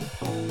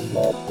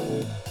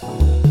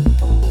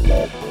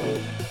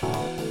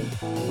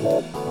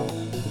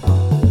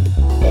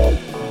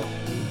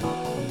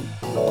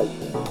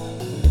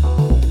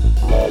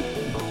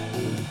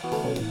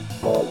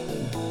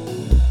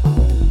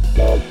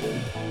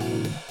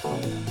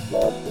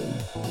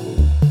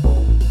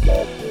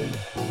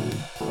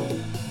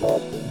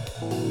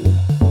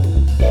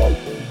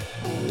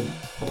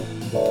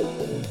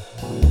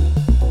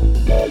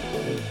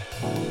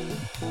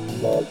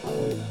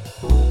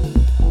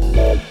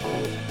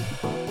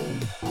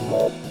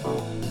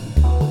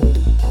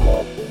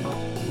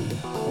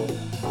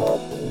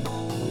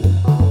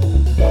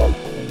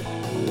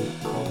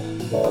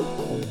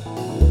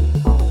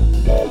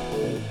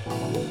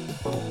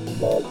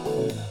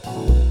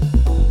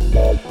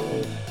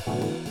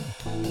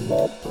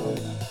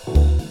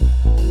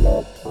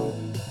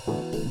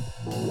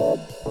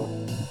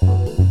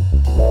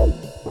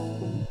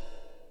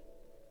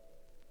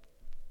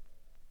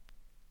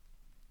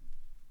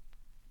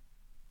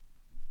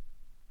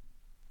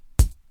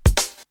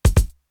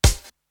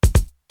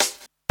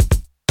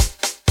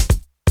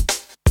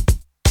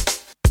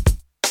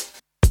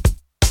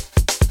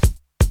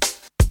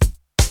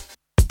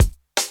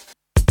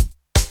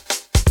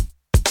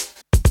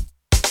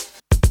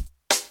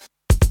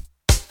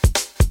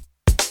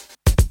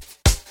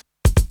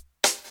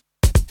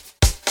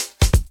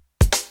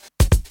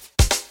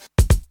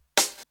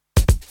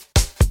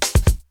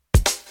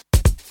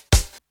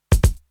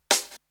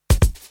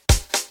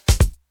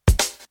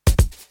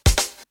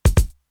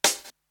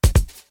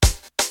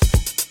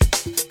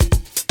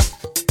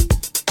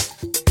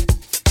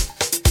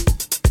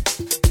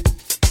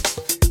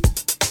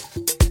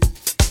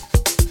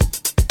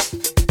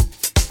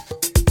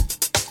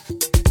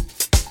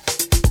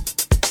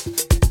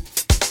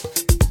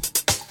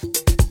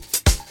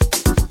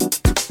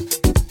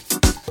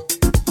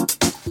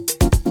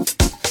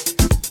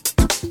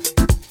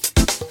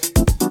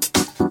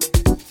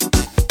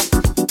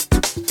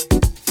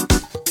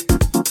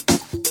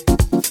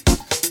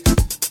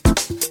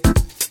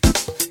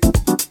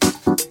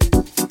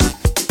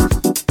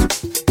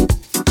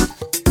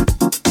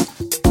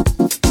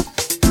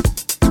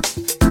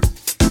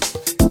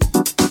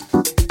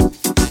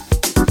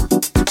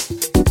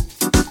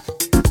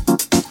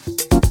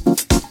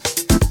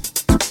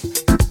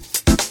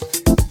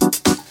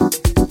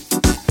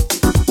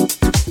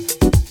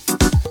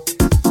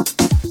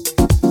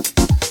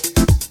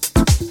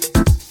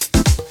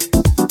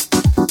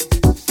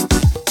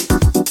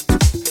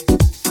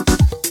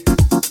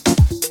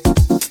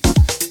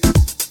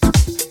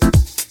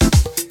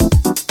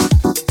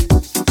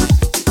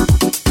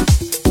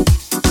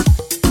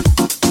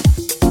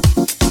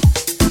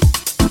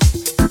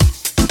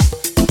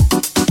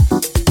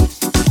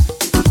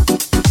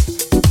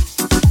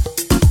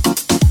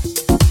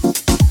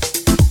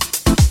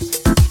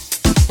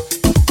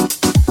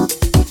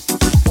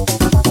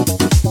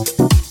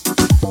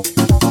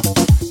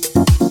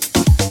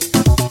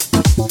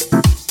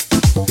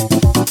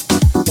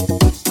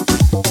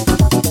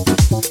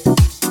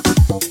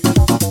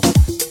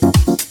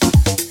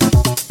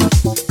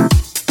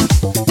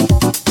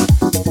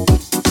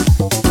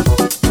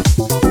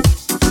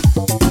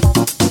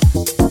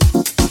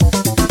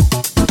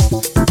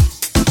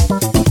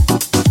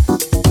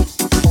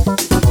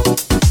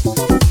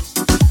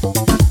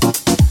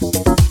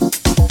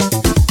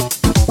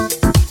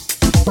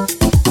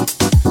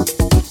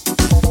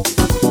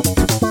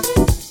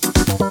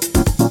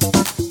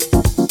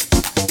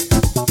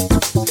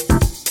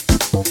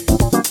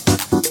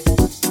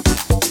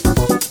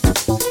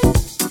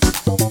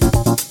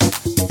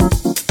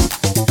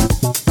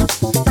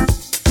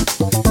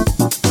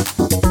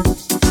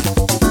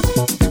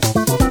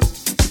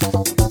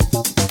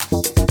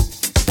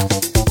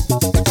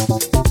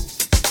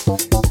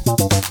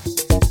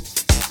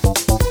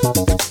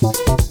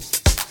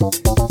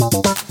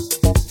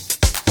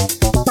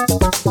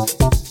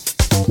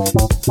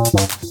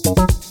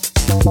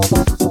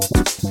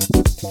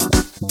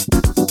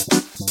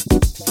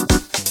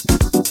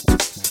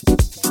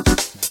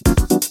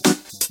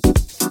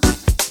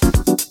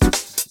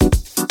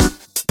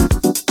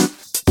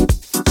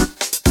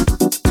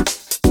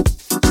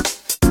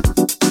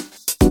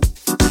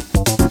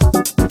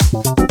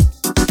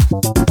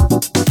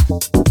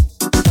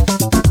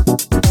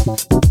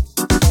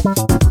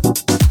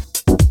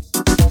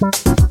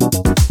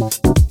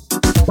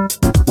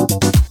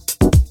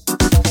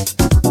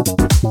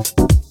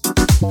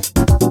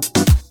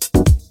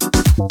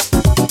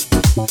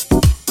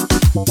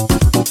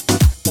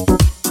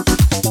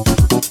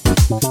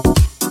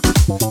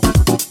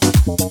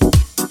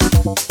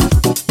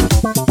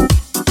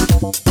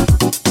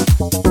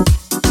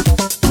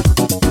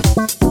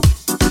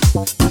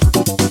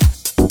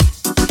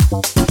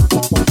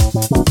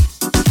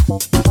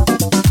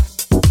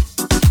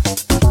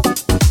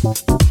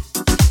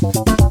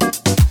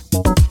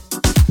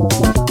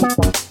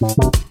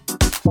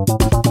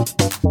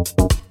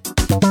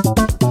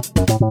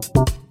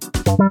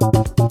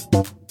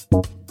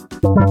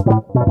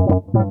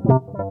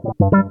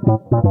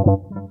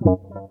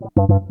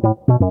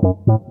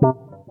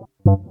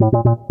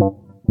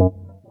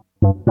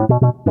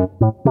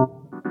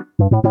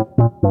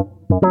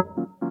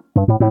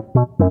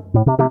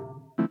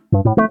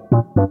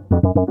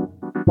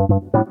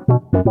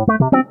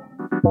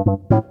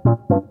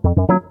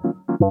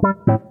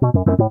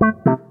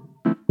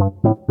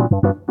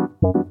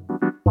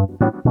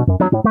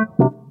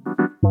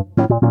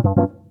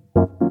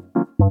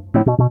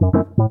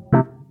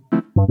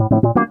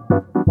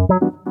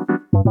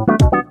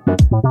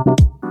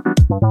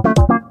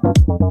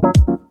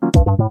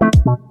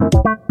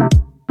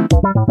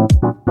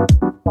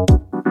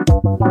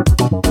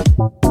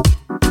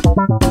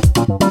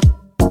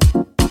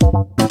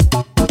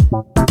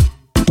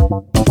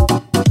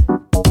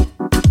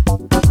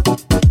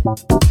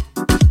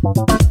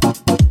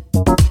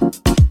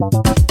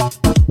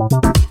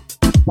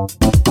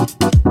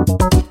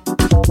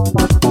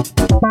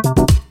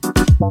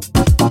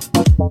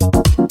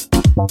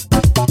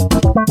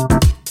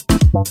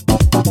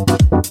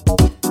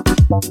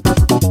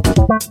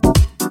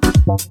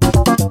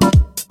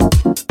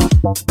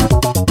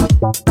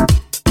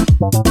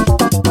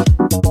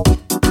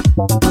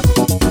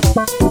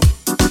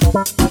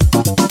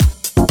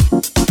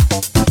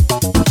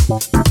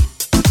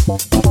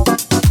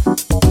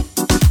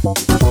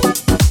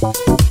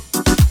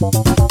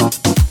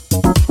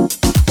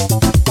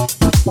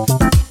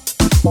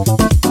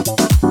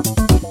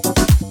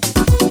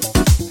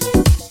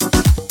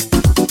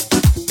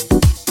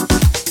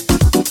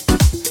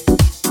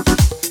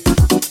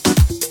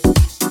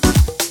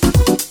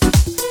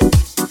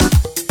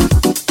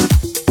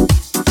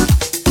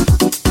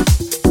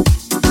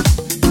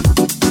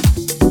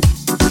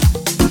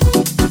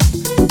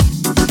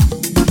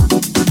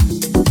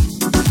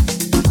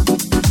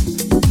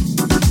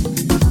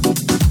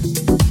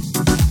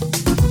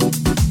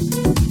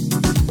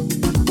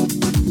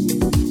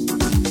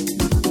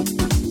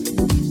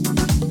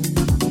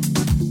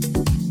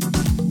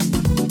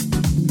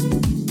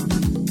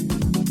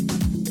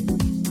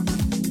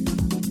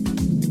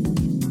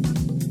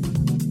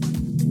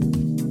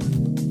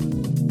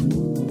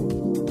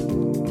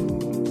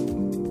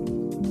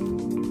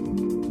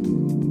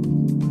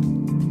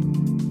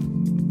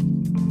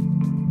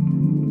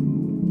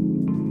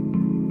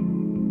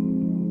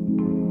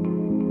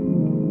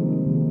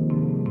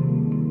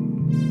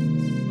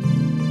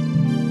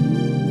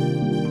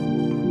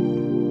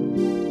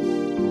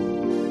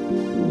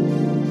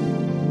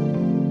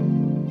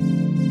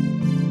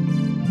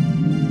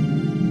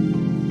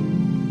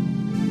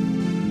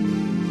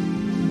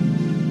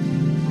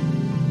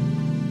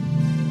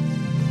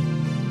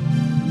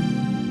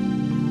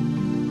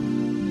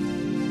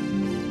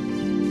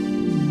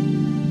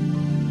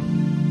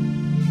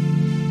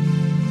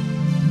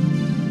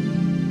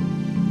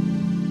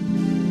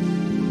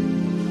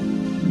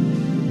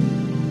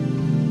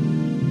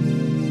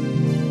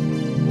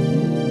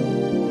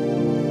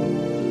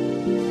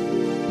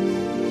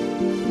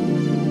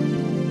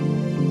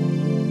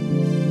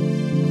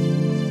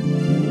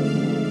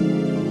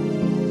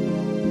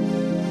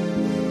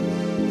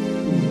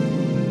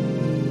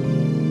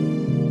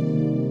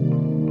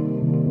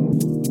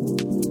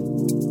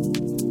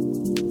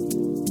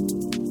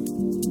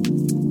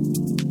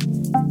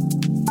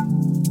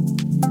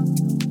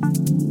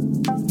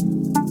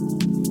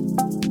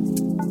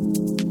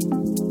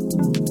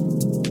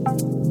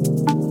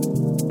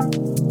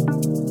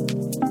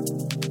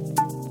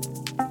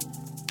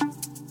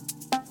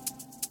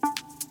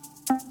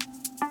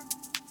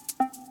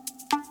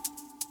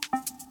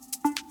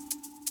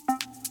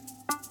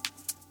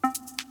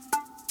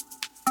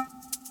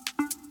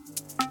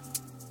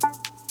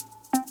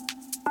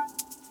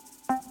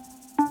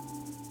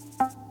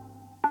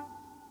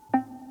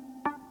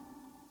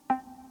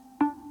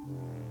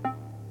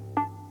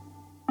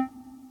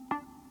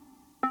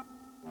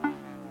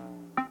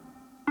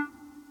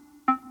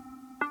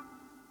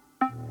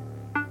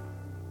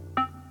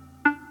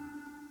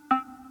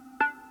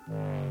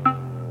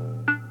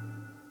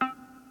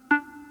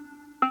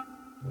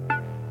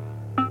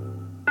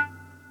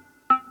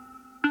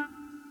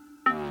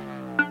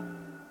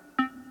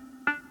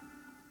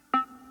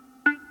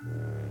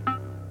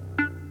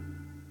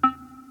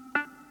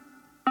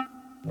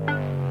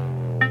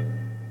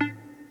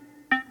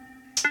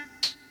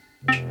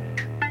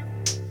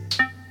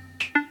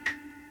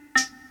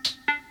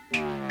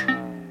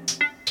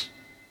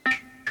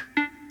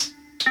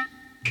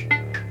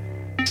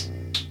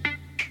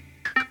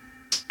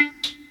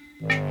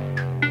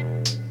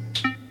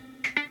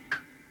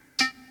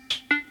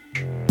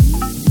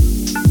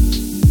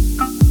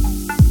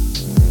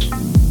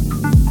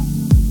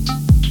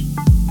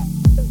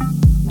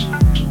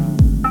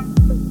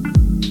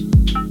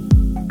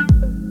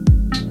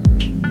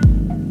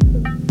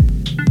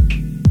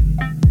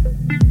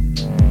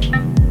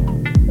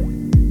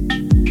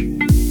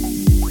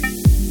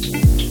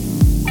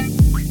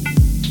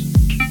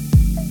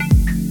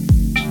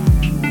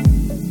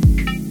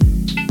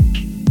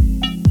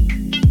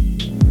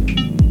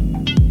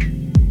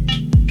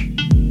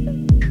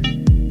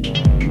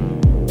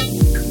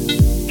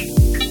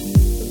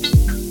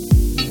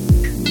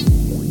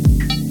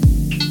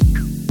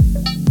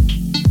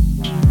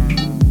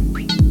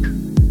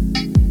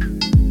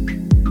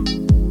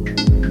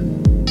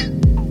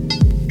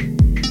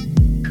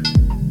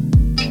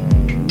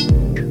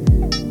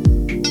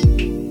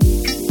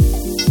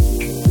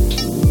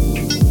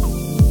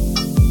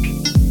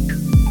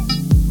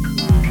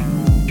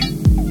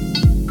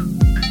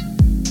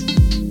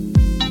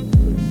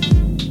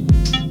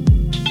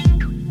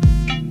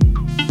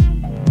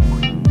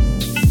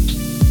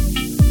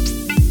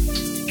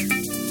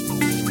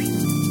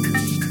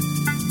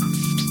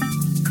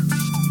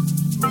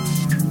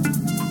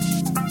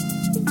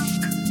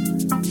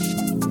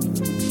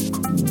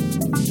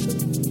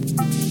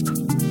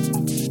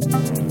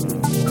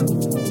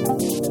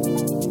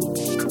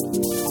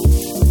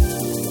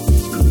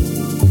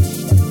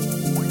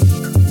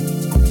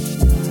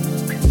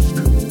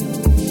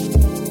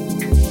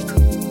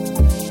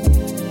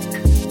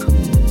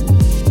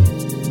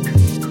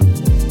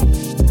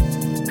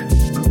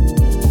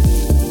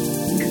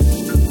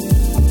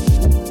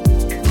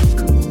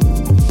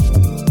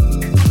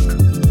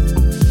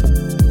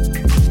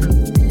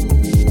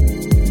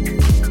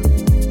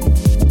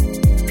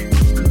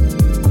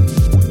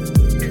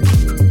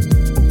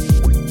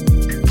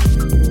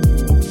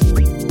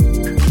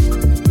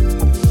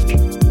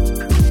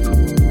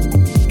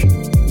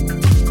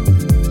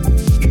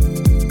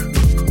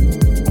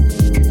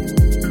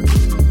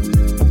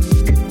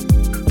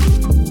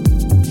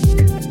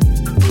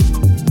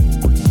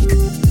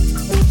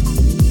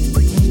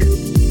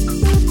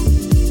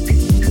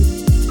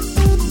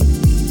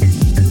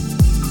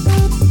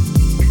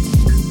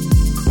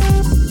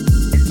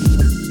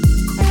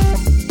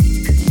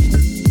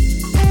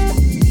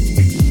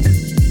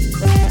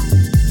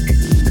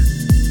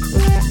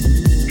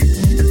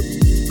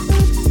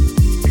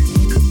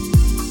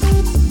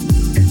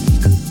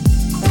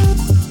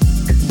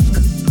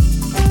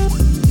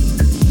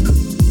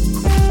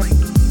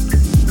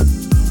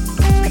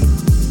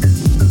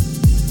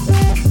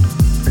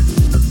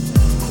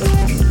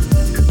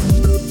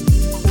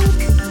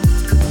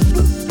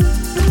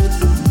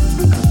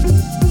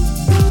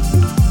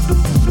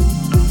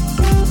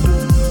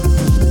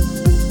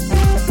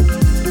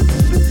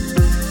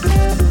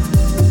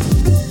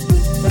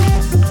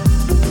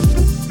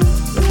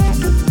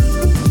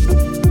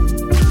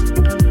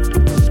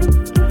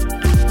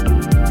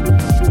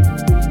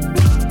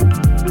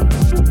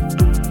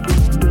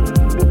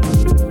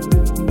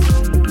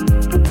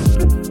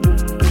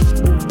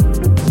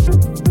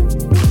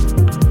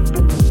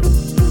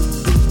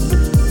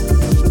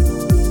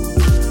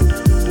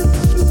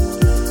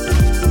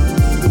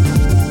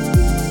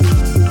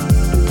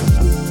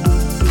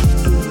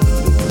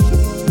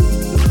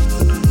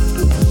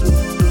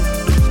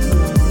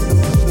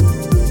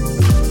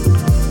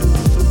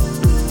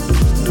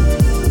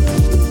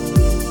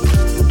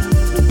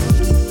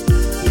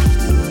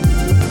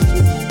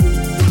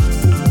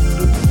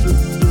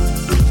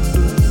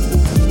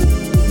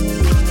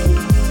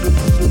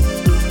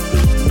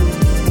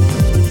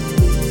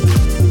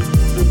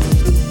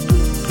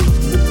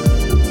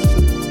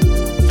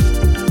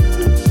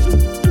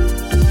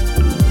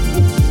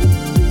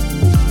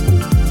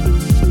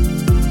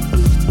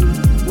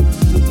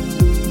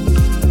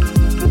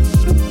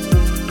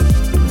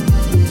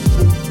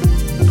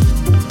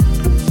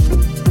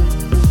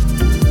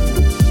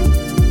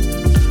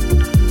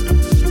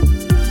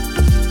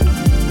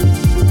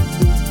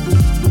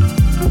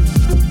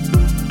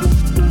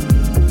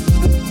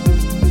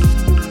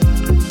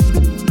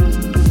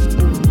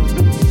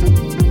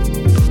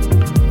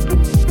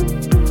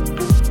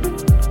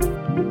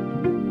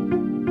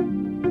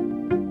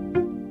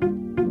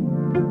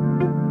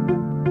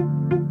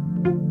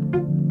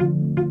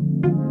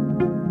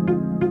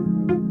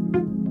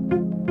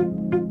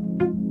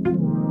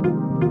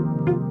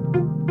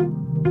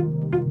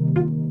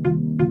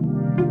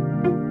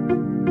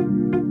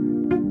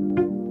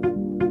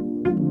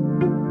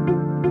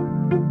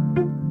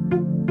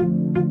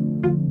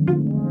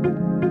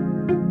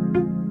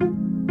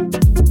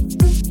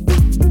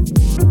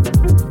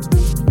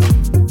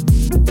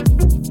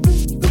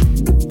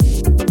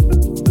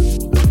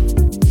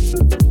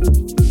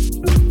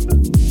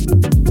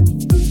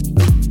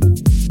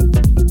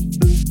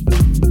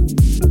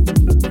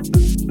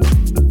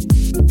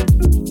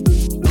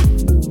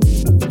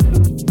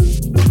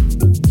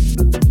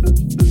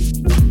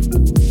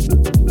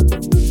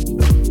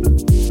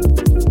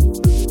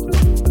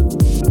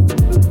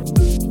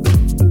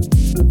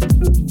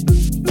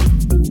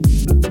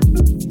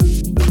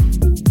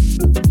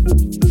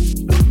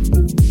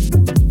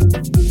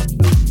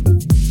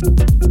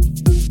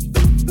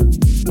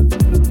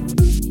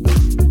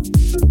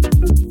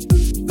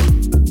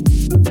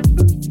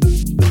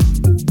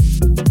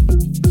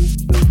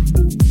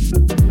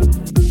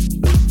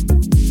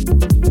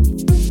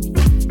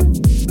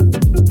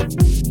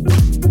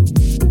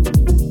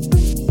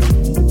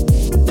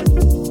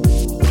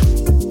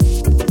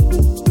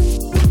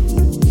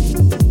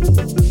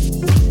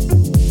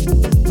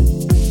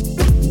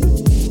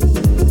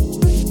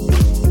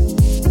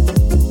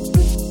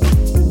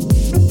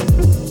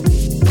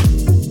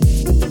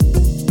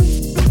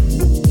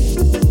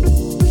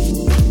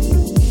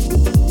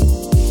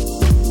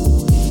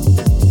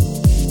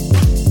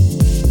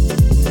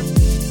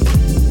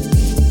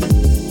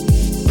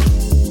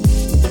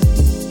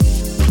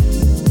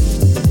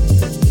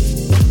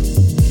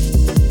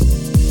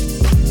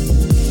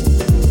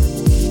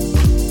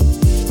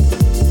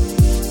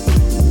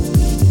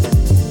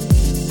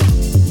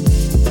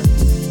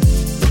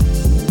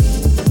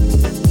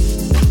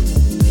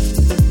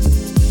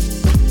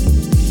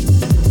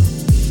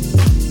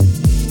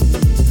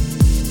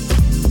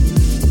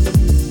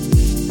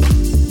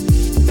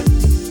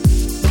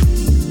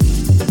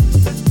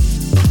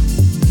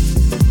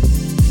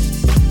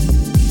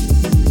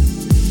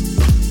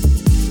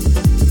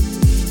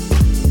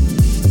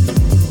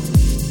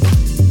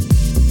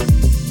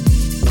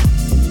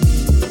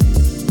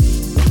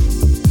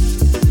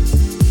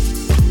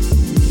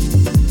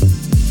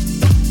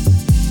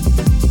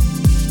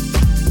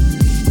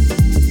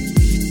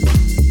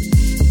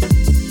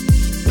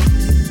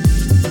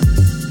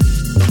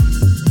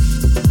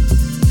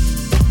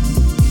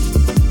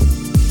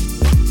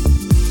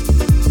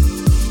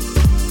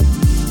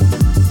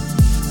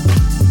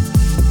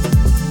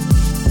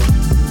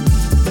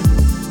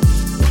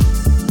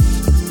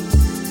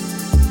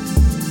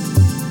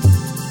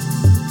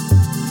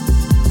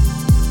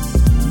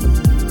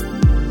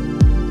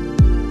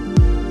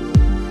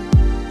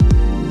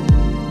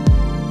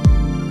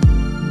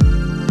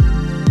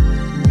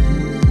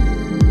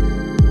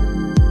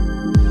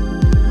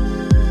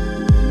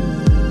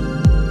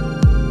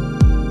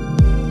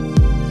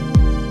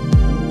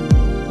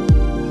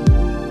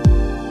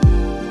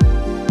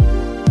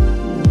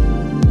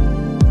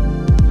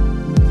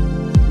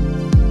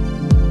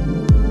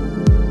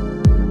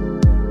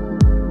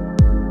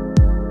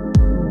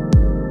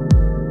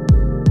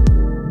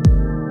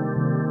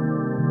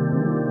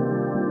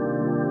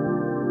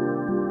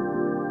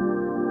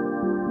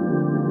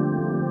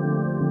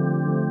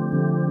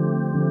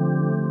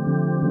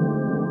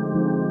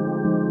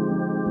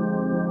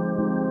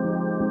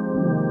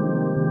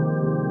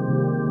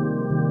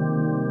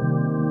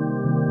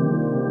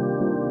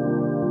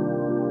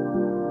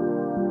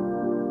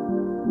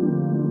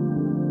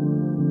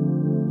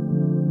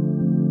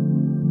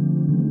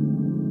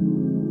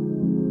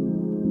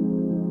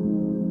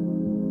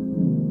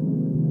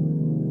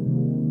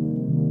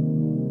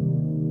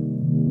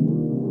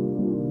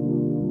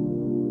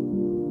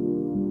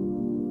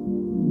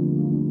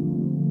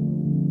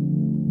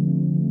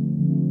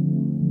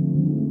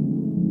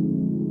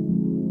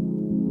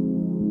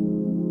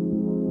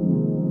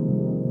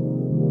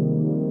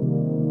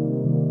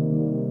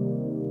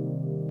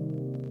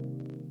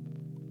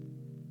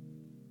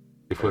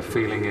 if we're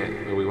feeling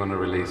it, but we want to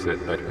release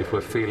it, but if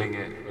we're feeling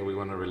it, but we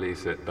want to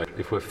release it, but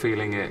if we're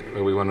feeling it,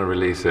 but we want to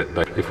release it,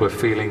 but if we're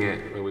feeling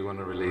it, but we want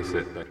to release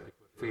it, but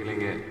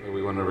feeling it, but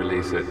we want to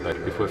release it, but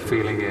if we're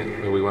feeling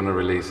it, but we want to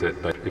release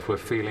it, but if we're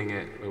feeling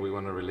it, but we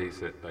want to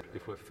release it, but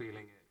if we're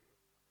feeling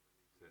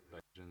it,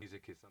 but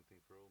music is something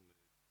for all.